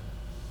 like,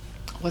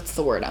 what's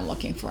the word I'm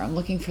looking for? I'm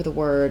looking for the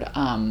word,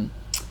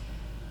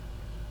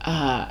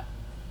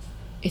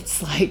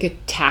 it's like a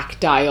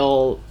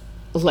tactile,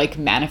 like,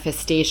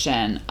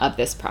 manifestation of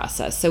this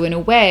process. So in a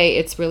way,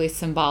 it's really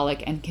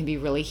symbolic and can be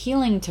really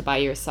healing to buy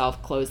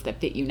yourself clothes that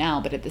fit you now.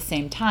 But at the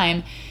same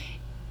time,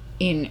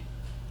 in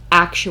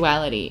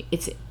actuality,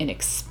 it's an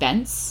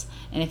expense.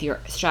 And if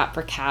you're strapped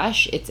for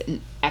cash, it's an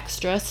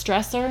extra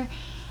stressor.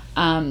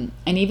 And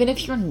even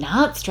if you're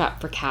not strapped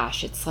for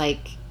cash, it's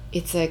like,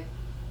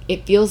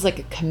 it feels like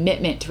a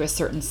commitment to a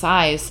certain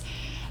size,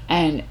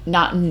 and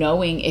not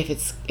knowing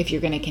if you're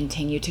going to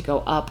continue to go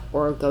up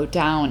or go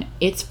down.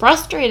 It's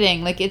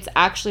frustrating. Like, it's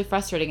actually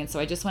frustrating. And so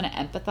I just want to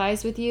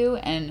empathize with you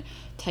and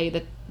tell you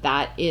that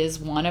that is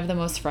one of the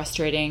most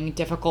frustrating,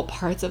 difficult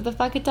parts of the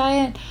fuck it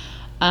diet.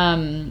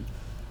 And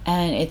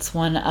it's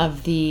one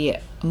of the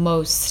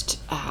most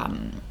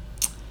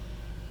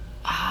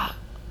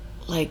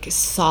like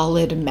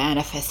solid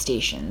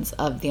manifestations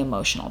of the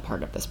emotional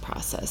part of this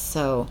process.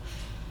 So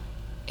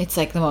it's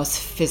like the most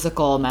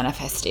physical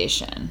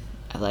manifestation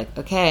of like,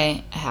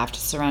 okay, I have to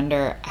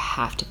surrender. I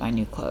have to buy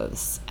new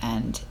clothes.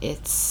 And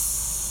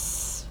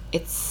it's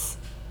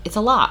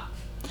a lot.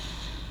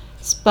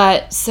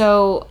 But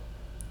so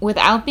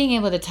without being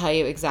able to tell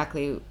you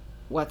exactly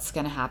what's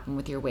going to happen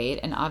with your weight,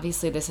 and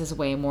obviously this is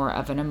way more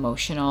of an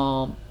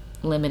emotional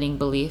limiting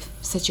belief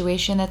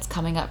situation that's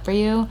coming up for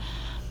you.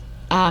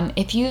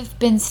 If you've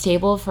been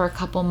stable for a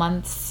couple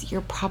months,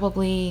 you're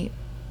probably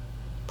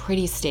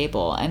pretty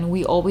stable, and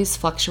we always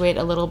fluctuate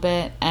a little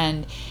bit,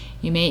 and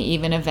you may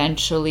even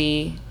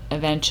eventually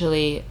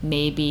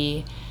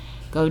maybe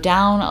go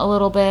down a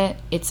little bit.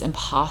 It's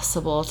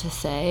impossible to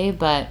say,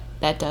 but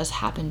that does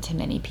happen to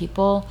many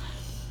people.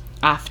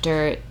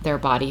 After their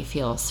body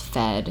feels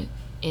fed,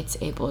 it's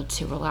able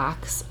to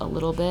relax a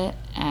little bit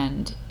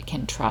and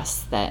can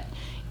trust that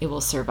it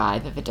will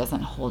survive if it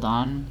doesn't hold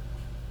on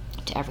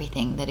to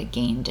everything that it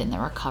gained in the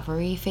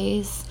recovery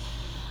phase.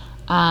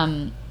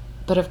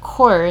 But of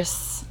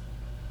course,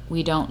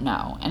 we don't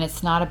know. And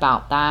it's not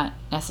about that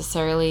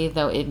necessarily,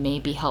 though it may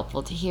be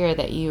helpful to hear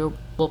that you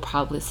will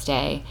probably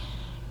stay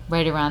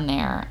right around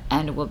there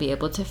and will be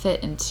able to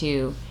fit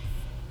into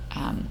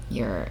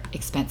your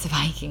expensive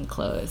hiking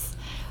clothes.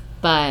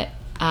 But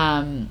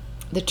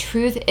the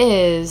truth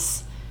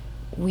is,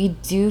 we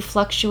do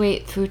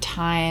fluctuate through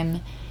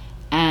time,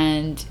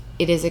 and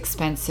it is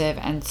expensive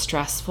and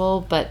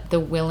stressful, but the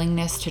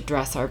willingness to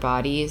dress our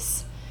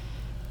bodies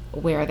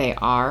where they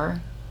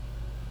are,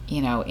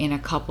 in a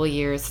couple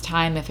years'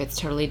 time, if it's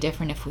totally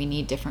different, if we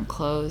need different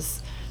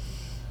clothes,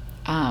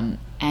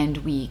 and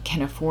we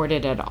can afford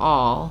it at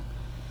all,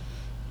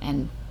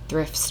 and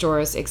thrift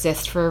stores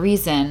exist for a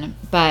reason,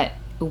 but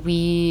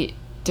we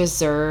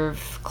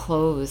deserve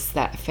clothes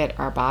that fit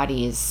our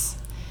bodies,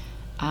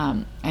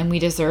 and we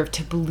deserve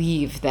to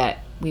believe that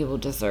we will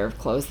deserve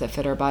clothes that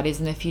fit our bodies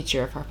in the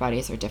future if our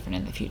bodies are different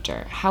in the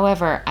future.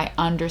 However, I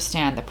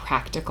understand the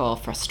practical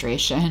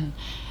frustration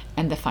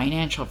and the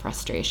financial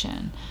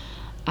frustration.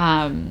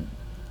 And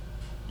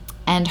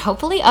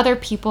hopefully other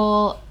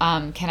people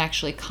can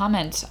actually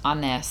comment on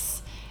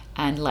this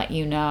and let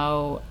you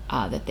know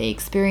that they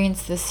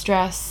experience this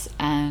stress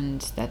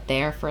and that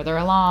they're further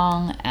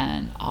along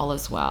and all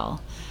is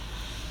well.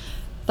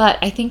 But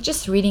I think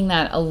just reading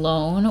that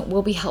alone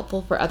will be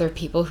helpful for other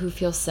people who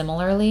feel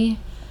similarly.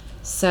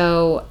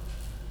 So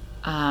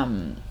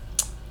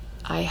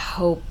I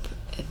hope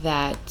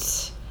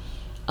that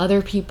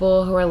other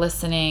people who are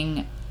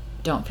listening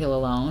don't feel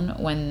alone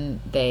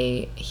when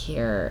they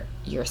hear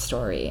your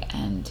story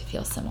and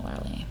feel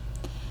similarly.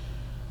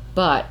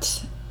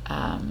 But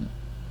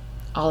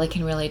all I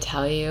can really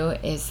tell you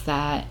is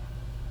that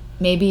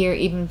maybe you're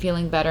even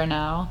feeling better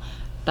now,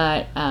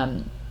 but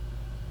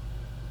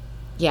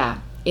yeah,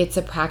 it's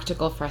a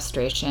practical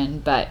frustration,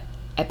 but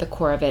at the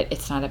core of it,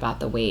 it's not about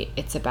the weight.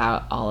 It's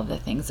about all of the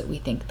things that we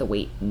think the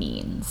weight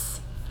means.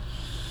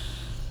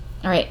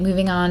 All right,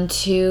 moving on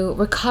to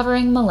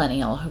Recovering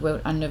Millennial, who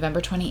wrote on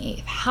November 28th.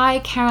 Hi,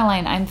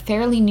 Caroline. I'm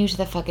fairly new to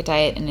the Fuck It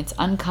diet, and it's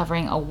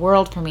uncovering a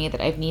world for me that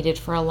I've needed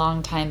for a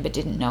long time but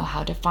didn't know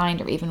how to find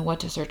or even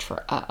what to search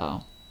for.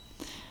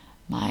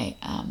 My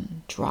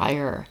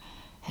dryer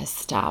has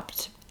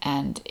stopped,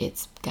 and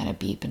it's going to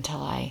beep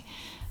until I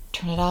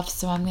turn it off,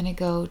 so I'm going to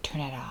go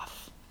turn it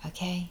off.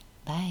 Okay?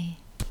 Bye.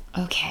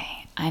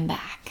 Okay, I'm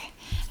back.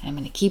 And I'm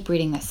going to keep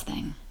reading this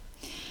thing.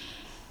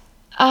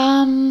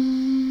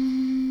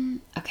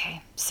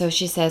 Okay, so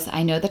she says,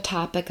 I know the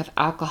topic of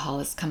alcohol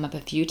has come up a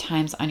few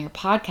times on your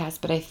podcast,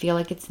 but I feel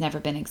like it's never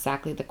been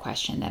exactly the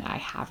question that I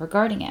have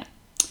regarding it.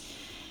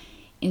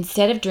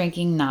 Instead of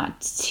drinking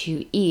not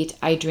to eat,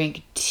 I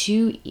drink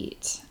to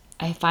eat.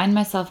 I find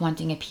myself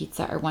wanting a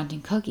pizza or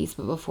wanting cookies,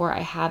 but before I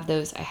have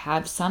those, I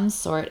have some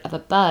sort of a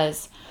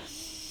buzz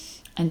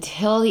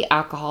until the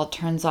alcohol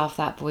turns off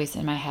that voice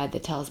in my head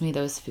that tells me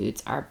those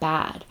foods are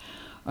bad,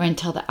 or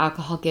until the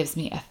alcohol gives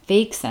me a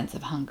fake sense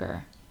of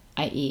hunger,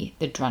 i.e.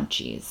 the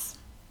drunchies.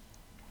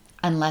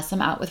 Unless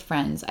I'm out with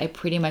friends, I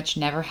pretty much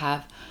never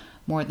have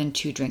more than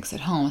 2 drinks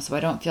at home, so I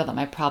don't feel that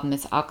my problem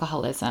is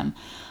alcoholism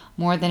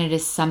more than it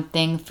is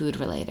something food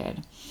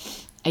related.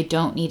 I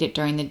don't need it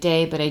during the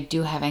day, but I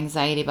do have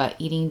anxiety about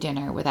eating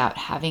dinner without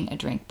having a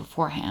drink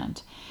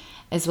beforehand,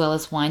 as well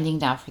as winding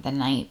down for the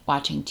night,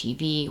 watching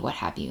TV, what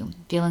have you,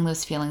 feeling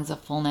those feelings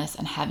of fullness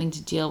and having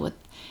to deal with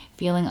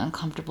feeling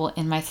uncomfortable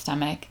in my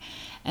stomach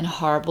and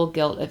horrible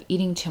guilt of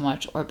eating too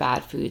much or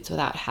bad foods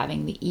without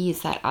having the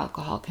ease that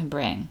alcohol can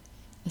bring.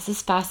 This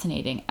is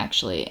fascinating,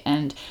 actually,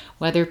 and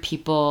whether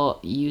people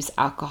use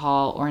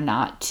alcohol or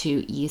not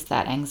to ease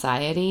that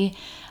anxiety,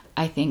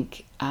 I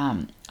think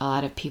a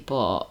lot of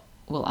people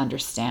will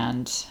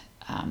understand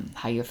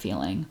how you're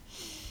feeling.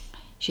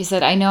 She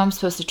said, I know I'm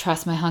supposed to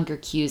trust my hunger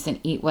cues and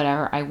eat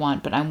whatever I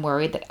want, but I'm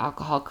worried that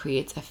alcohol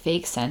creates a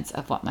fake sense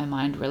of what my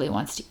mind really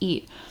wants to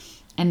eat,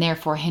 and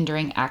therefore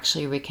hindering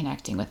actually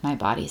reconnecting with my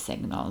body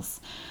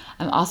signals.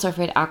 I'm also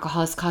afraid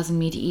alcohol is causing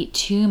me to eat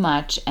too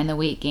much and the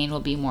weight gain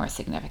will be more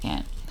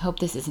significant. Hope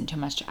this isn't too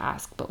much to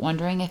ask, but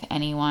wondering if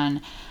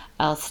anyone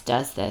else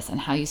does this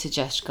and how you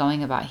suggest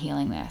going about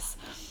healing this.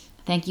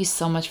 Thank you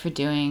so much for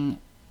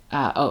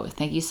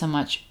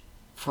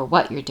for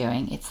what you're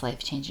doing. It's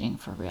life-changing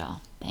for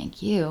real.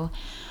 Thank you.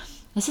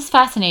 This is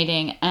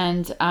fascinating.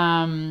 And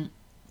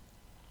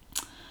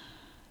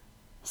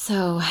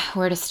so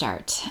where to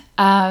start?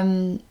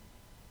 I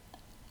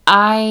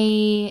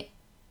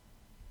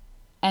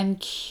am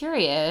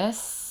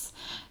curious.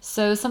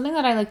 So something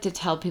that I like to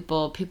tell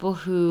people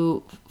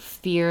who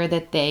fear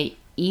that they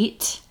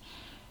eat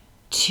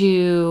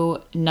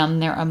to numb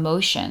their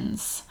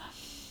emotions,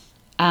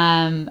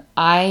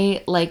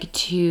 I like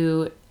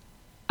to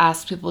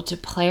ask people to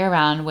play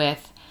around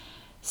with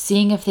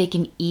seeing if they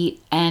can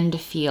eat and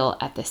feel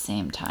at the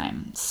same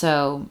time.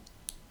 So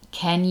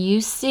can you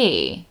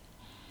see?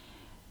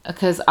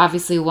 Because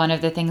obviously one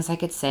of the things I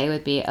could say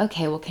would be,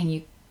 okay, well, can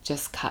you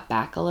just cut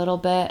back a little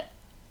bit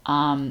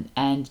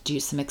and do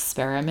some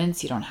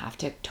experiments? You don't have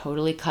to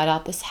totally cut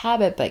out this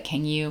habit, but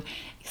can you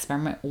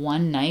experiment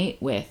one night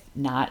with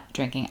not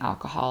drinking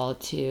alcohol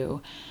to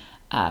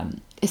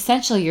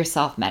essentially you're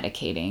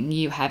self-medicating.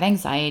 You have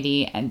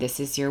anxiety, and this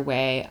is your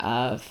way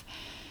of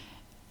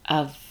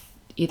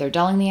either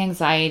dulling the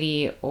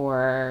anxiety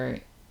or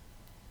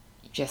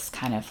just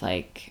kind of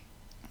like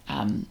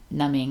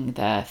numbing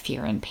the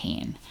fear and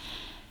pain.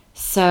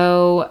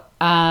 So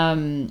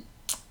can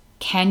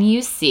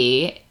you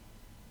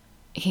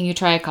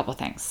try a couple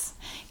things?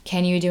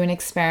 Can you do an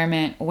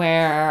experiment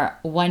where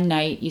one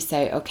night you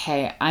say,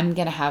 okay, I'm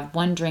going to have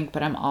one drink,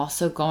 but I'm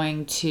also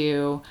going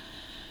to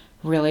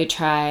really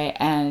try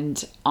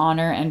and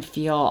honor and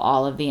feel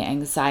all of the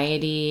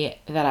anxiety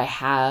that I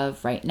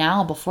have right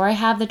now before I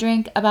have the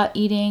drink about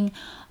eating,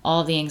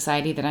 all the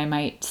anxiety that I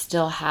might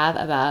still have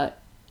about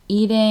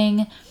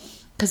eating.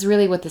 Because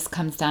really what this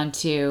comes down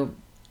to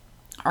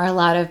are a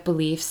lot of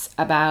beliefs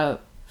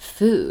about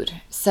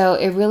food. So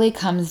it really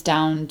comes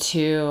down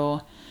to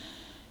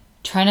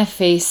trying to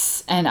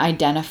face and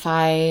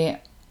identify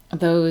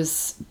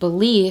those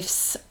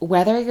beliefs,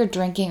 whether you're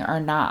drinking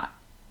or not.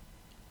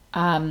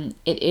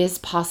 It is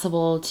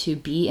possible to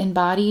be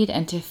embodied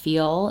and to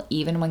feel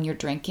even when you're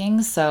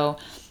drinking. So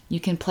you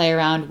can play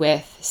around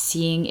with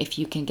seeing if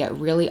you can get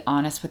really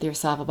honest with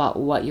yourself about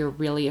what you're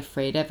really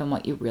afraid of and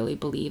what you really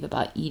believe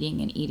about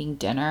eating and eating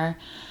dinner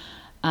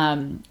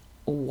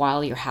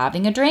while you're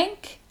having a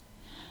drink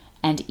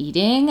and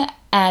eating.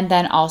 And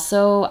then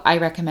also I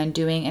recommend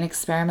doing an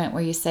experiment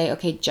where you say,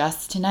 okay,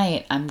 just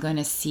tonight, I'm going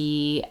to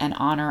see and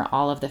honor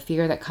all of the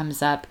fear that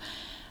comes up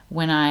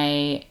when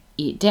I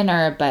eat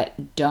dinner,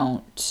 but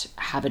don't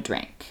have a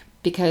drink.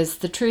 Because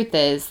the truth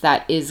is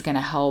that is going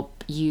to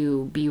help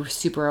you be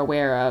super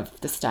aware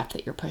of the stuff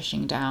that you're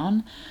pushing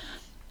down.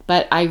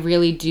 But I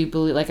really do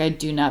believe, I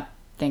do not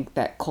think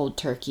that cold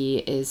turkey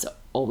is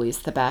always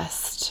the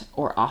best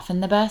or often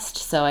the best.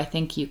 So I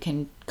think you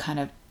can kind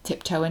of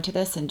tiptoe into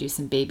this and do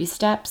some baby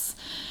steps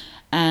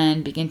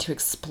and begin to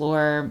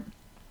explore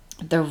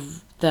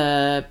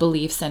the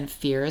beliefs and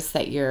fears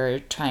that you're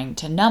trying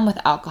to numb with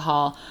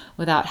alcohol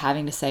without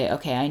having to say,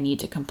 okay, I need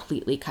to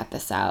completely cut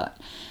this out.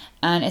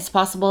 And it's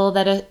possible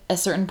that at a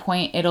certain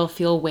point it'll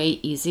feel way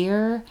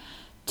easier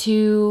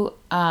to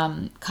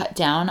cut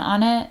down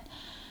on it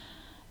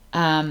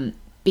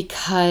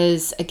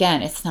because,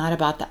 again, it's not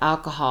about the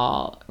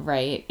alcohol,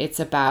 right? It's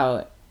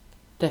about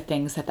the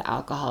things that the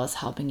alcohol is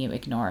helping you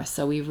ignore.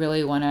 So we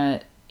really want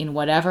to, in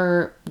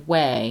whatever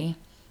way,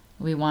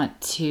 we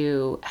want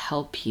to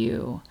help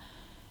you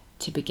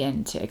to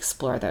begin to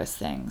explore those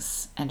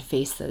things and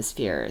face those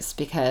fears,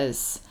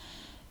 because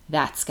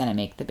that's going to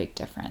make the big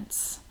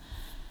difference.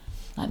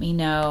 Let me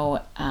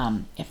know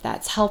if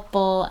that's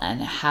helpful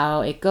and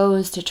how it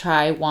goes to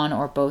try one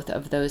or both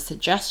of those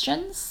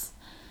suggestions.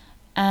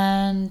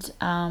 And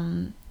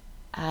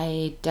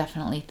I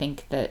definitely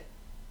think that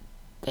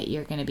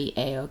you're going to be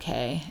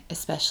A-okay,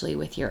 especially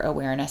with your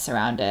awareness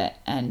around it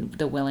and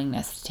the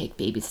willingness to take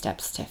baby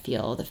steps to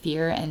feel the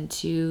fear and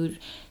to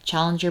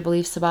challenge your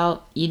beliefs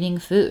about eating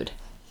food.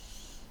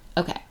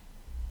 Okay.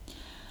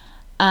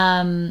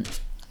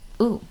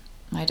 Ooh,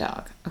 my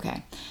dog.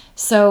 Okay.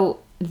 So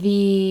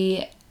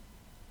I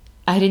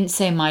didn't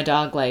say my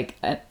dog like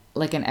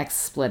an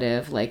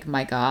expletive, like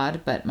my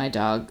God, but my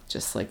dog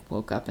just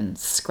woke up and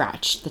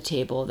scratched the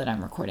table that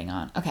I'm recording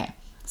on. Okay.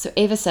 So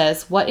Ava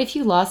says, what if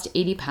you lost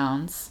 80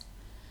 pounds?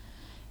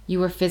 You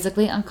were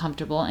physically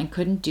uncomfortable and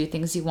couldn't do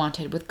things you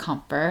wanted with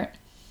comfort,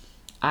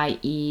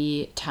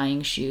 i.e.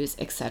 tying shoes,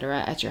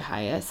 etc. at your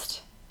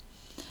highest.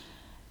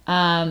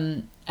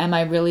 Am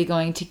I really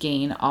going to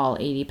gain all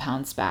 80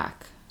 pounds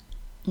back?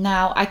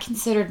 Now, I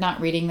considered not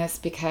reading this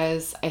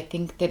because I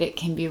think that it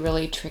can be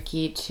really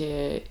tricky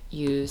to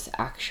use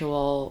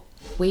actual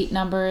weight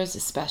numbers,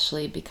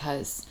 especially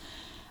because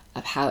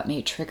of how it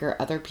may trigger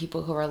other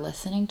people who are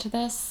listening to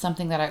this.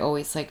 Something that I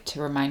always like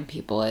to remind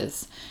people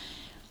is,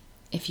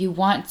 if you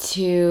want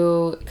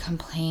to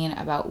complain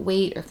about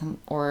weight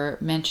or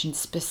mention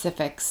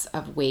specifics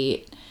of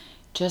weight,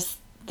 just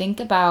think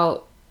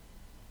about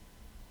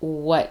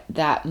what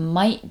that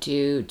might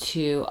do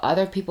to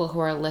other people who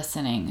are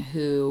listening,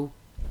 who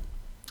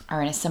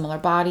are in a similar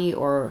body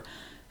or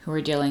who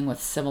are dealing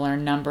with similar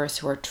numbers,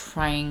 who are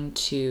trying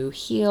to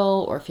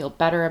heal or feel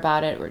better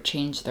about it or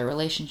change their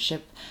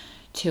relationship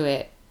to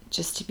it,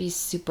 just to be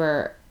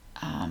super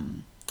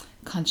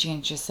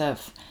conscientious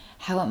of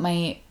how it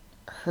might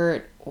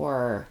hurt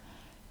or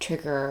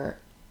trigger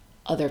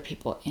other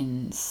people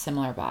in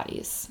similar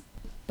bodies.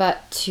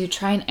 But to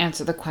try and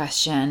answer the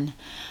question,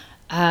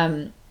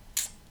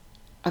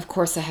 of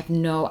course, I have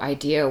no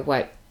idea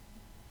what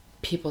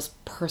people's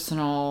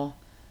personal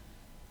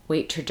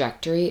weight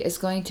trajectory is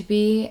going to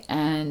be.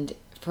 And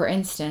for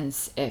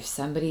instance, if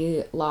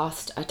somebody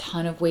lost a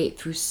ton of weight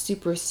through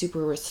super, super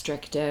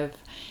restrictive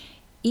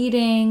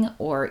eating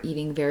or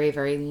eating very,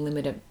 very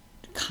limited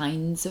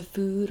kinds of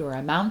food or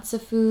amounts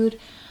of food,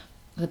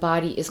 the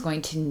body is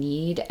going to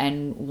need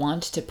and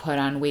want to put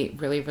on weight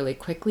really, really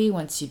quickly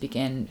once you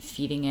begin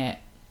feeding it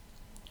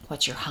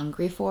what you're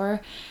hungry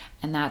for.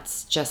 And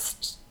that's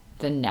just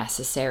the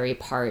necessary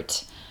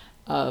part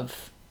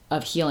of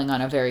healing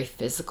on a very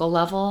physical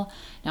level.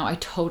 Now, I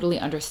totally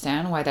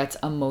understand why that's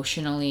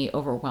emotionally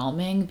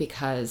overwhelming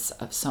because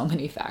of so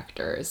many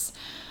factors.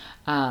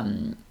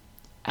 And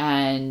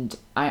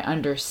I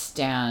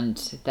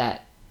understand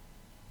that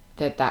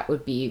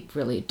would be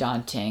really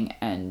daunting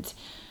and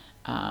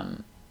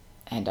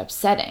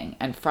upsetting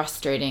and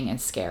frustrating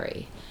and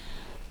scary.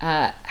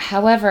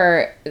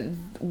 However,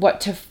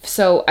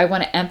 so I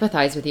want to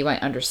empathize with you. I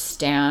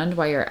understand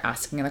why you're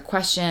asking the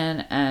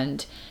question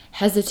and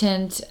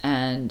hesitant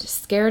and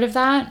scared of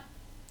that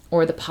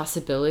or the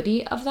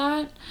possibility of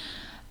that.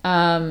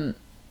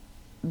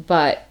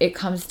 But it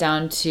comes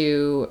down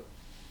to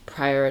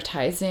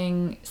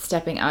prioritizing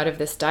stepping out of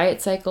this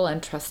diet cycle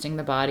and trusting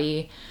the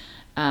body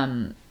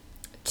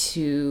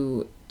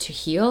to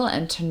heal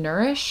and to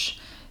nourish,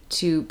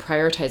 to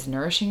prioritize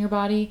nourishing your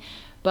body.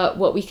 But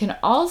what we can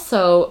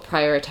also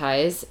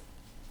prioritize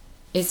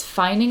is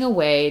finding a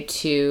way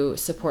to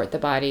support the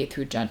body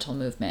through gentle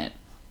movement.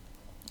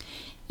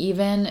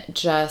 Even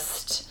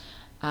just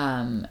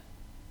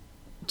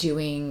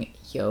doing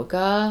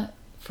yoga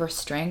for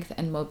strength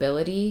and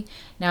mobility.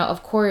 Now,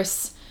 of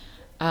course,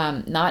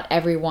 not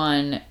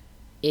everyone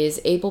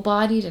is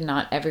able-bodied and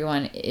not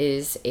everyone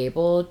is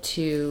able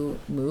to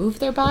move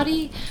their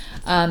body.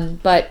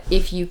 But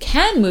if you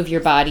can move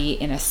your body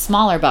in a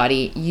smaller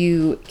body,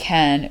 you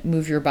can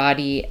move your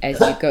body as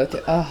you go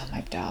through. Oh,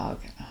 my dog.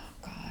 Oh,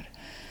 God.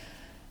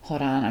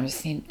 Hold on. I'm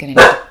just going to need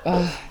to.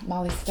 Oh,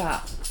 Molly,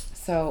 stop.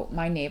 So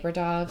my neighbor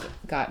dog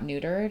got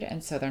neutered,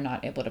 and so they're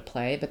not able to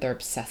play, but they're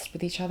obsessed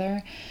with each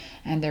other,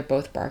 and they're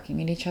both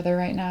barking at each other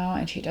right now,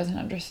 and she doesn't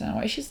understand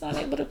why she's not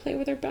able to play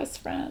with her best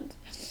friend.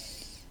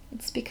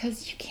 It's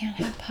because you can't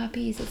have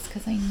puppies. It's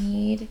because I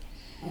need...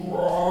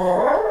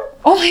 Oh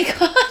my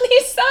God,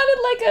 he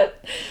sounded like a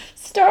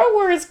Star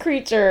Wars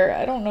creature.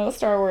 I don't know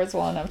Star Wars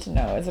well enough to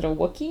know. Is it a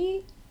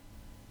Wookiee?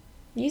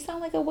 You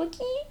sound like a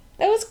Wookiee?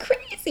 That was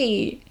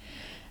crazy.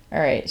 All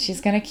right,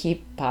 she's going to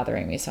keep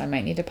bothering me, so I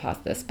might need to pause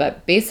this.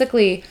 But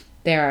basically,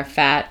 there are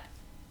fat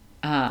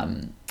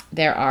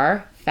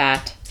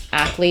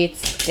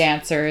athletes,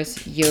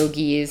 dancers,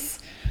 yogis.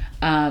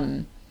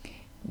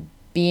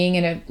 Being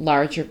in a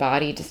larger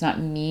body does not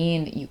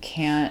mean you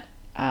can't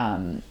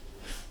have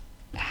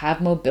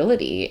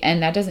mobility.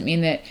 And that doesn't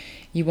mean that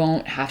you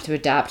won't have to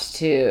adapt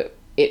to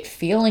it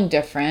feeling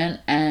different,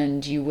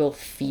 and you will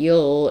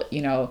feel,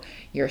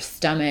 your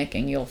stomach,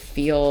 and you'll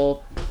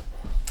feel...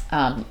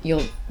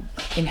 you'll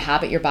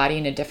inhabit your body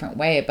in a different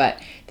way. But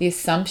the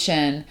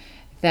assumption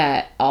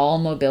that all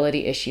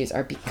mobility issues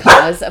are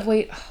because of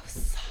weight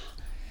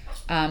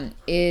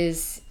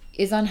is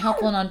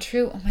unhelpful and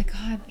untrue. Oh my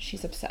God,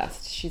 she's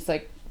obsessed. She's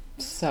like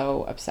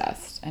so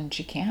obsessed, and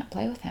she can't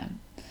play with him.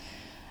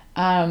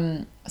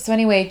 So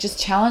anyway, just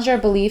challenge our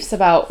beliefs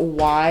about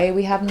why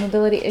we have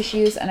mobility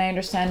issues. And I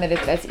understand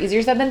that that's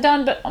easier said than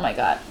done, but oh my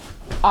God,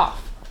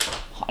 off.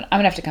 I'm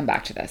gonna have to come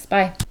back to this.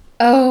 Bye.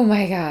 Oh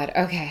my God.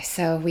 Okay,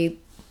 so we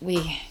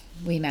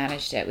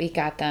managed it. We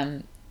got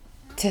them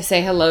to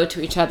say hello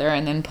to each other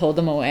and then pulled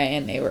them away,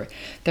 and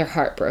they're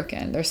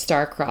heartbroken. They're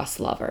star-crossed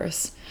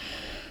lovers.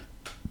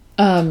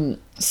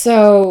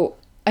 So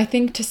I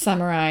think to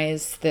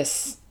summarize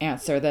this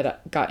answer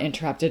that got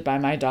interrupted by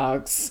my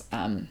dog's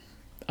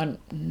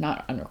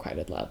not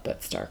unrequited love,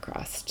 but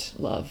star-crossed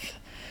love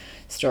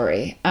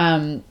story,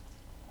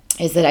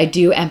 is that I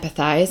do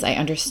empathize. I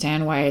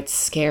understand why it's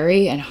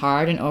scary and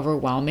hard and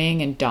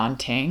overwhelming and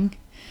daunting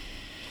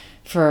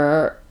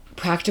for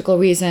practical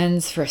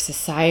reasons, for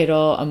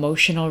societal,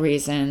 emotional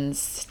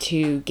reasons,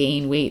 to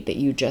gain weight that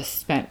you just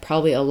spent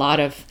probably a lot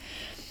of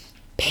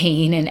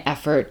pain and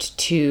effort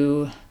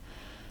to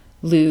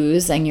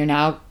lose, and you're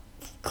now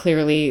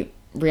clearly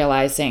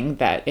realizing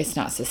that it's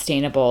not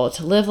sustainable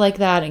to live like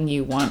that and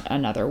you want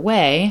another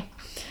way.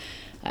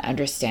 I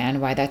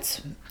understand why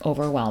that's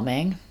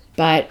overwhelming,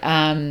 but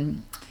to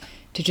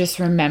just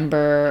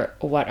remember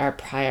what our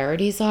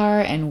priorities are,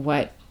 and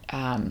what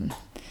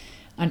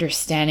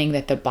understanding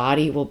that the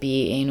body will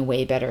be in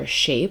way better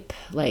shape,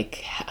 like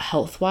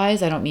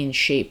health-wise. I don't mean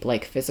shape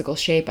like physical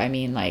shape. I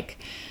mean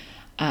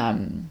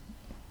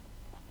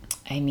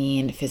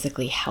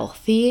physically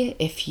healthy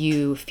if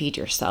you feed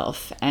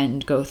yourself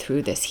and go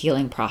through this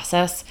healing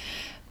process.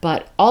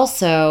 but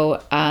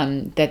also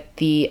that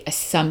the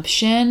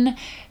assumption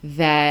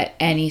that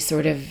any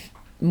sort of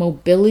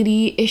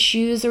mobility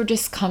issues or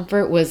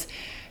discomfort was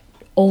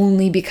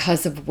only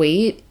because of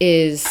weight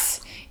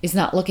is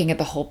not looking at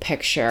the whole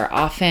picture.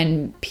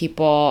 Often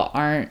people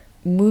aren't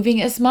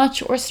moving as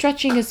much or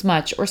stretching as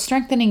much or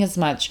strengthening as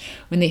much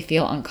when they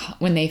feel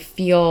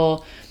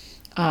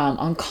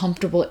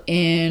uncomfortable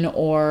in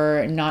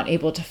or not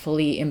able to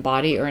fully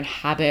embody or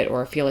inhabit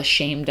or feel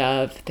ashamed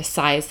of the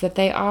size that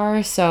they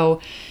are.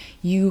 So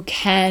you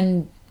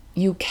can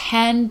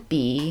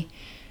be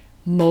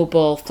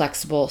mobile,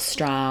 flexible,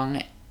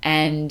 strong,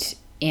 and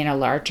in a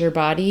larger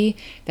body.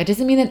 That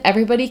doesn't mean that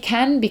everybody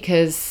can,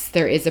 because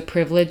there is a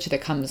privilege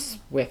that comes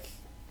with,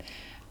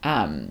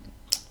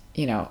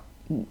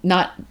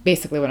 not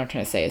basically what I'm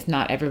trying to say is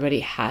not everybody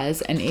has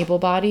an able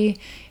body,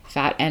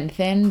 fat and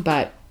thin,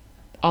 but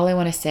all I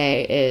want to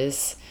say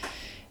is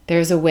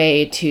there's a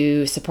way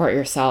to support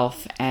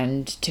yourself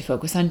and to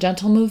focus on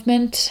gentle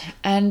movement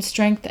and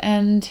strength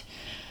and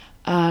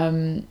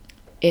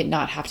it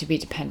not have to be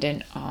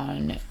dependent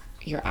on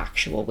your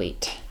actual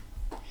weight.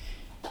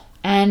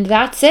 And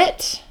that's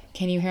it.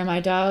 Can you hear my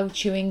dog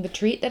chewing the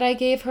treat that I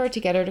gave her to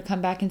get her to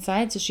come back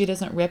inside so she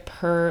doesn't rip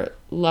her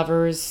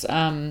lover's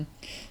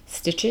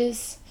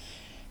stitches?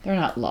 They're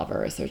not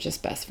lovers. They're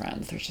just best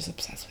friends. They're just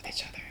obsessed with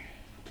each other.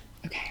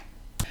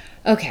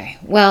 Okay.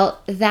 Well,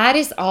 that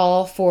is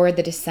all for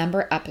the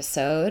December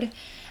episode.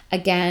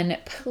 Again,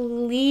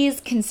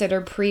 please consider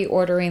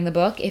pre-ordering the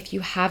book if you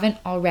haven't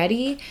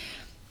already.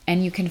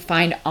 And you can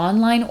find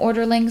online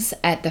order links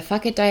at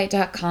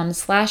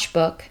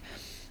thefuckitdiet.com/book.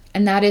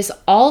 And that is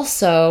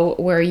also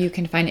where you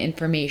can find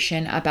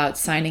information about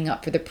signing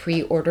up for the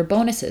pre-order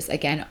bonuses.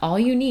 Again, all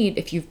you need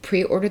if you've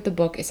pre-ordered the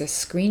book is a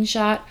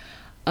screenshot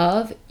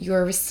of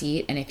your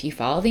receipt. And if you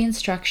follow the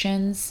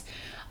instructions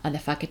on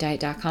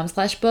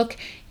thefuckitdiet.com/book,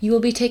 you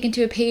will be taken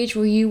to a page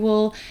where you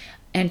will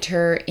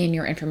enter in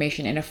your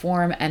information in a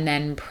form and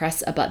then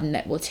press a button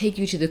that will take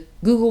you to the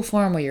Google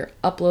form where you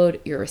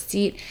upload your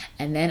receipt.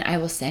 And then I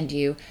will send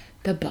you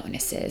the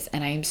bonuses.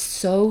 And I am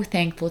so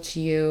thankful to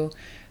you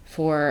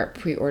for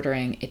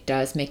pre-ordering. It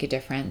does make a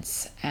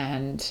difference.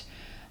 And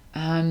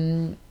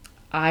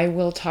I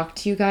will talk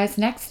to you guys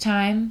next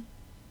time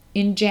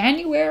in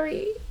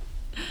January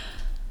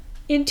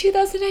in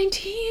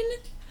 2019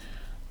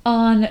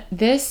 on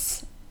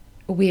this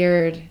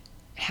weird,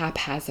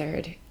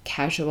 haphazard,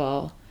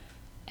 casual,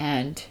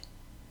 and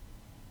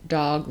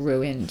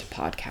dog-ruined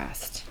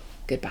podcast.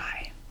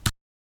 Goodbye.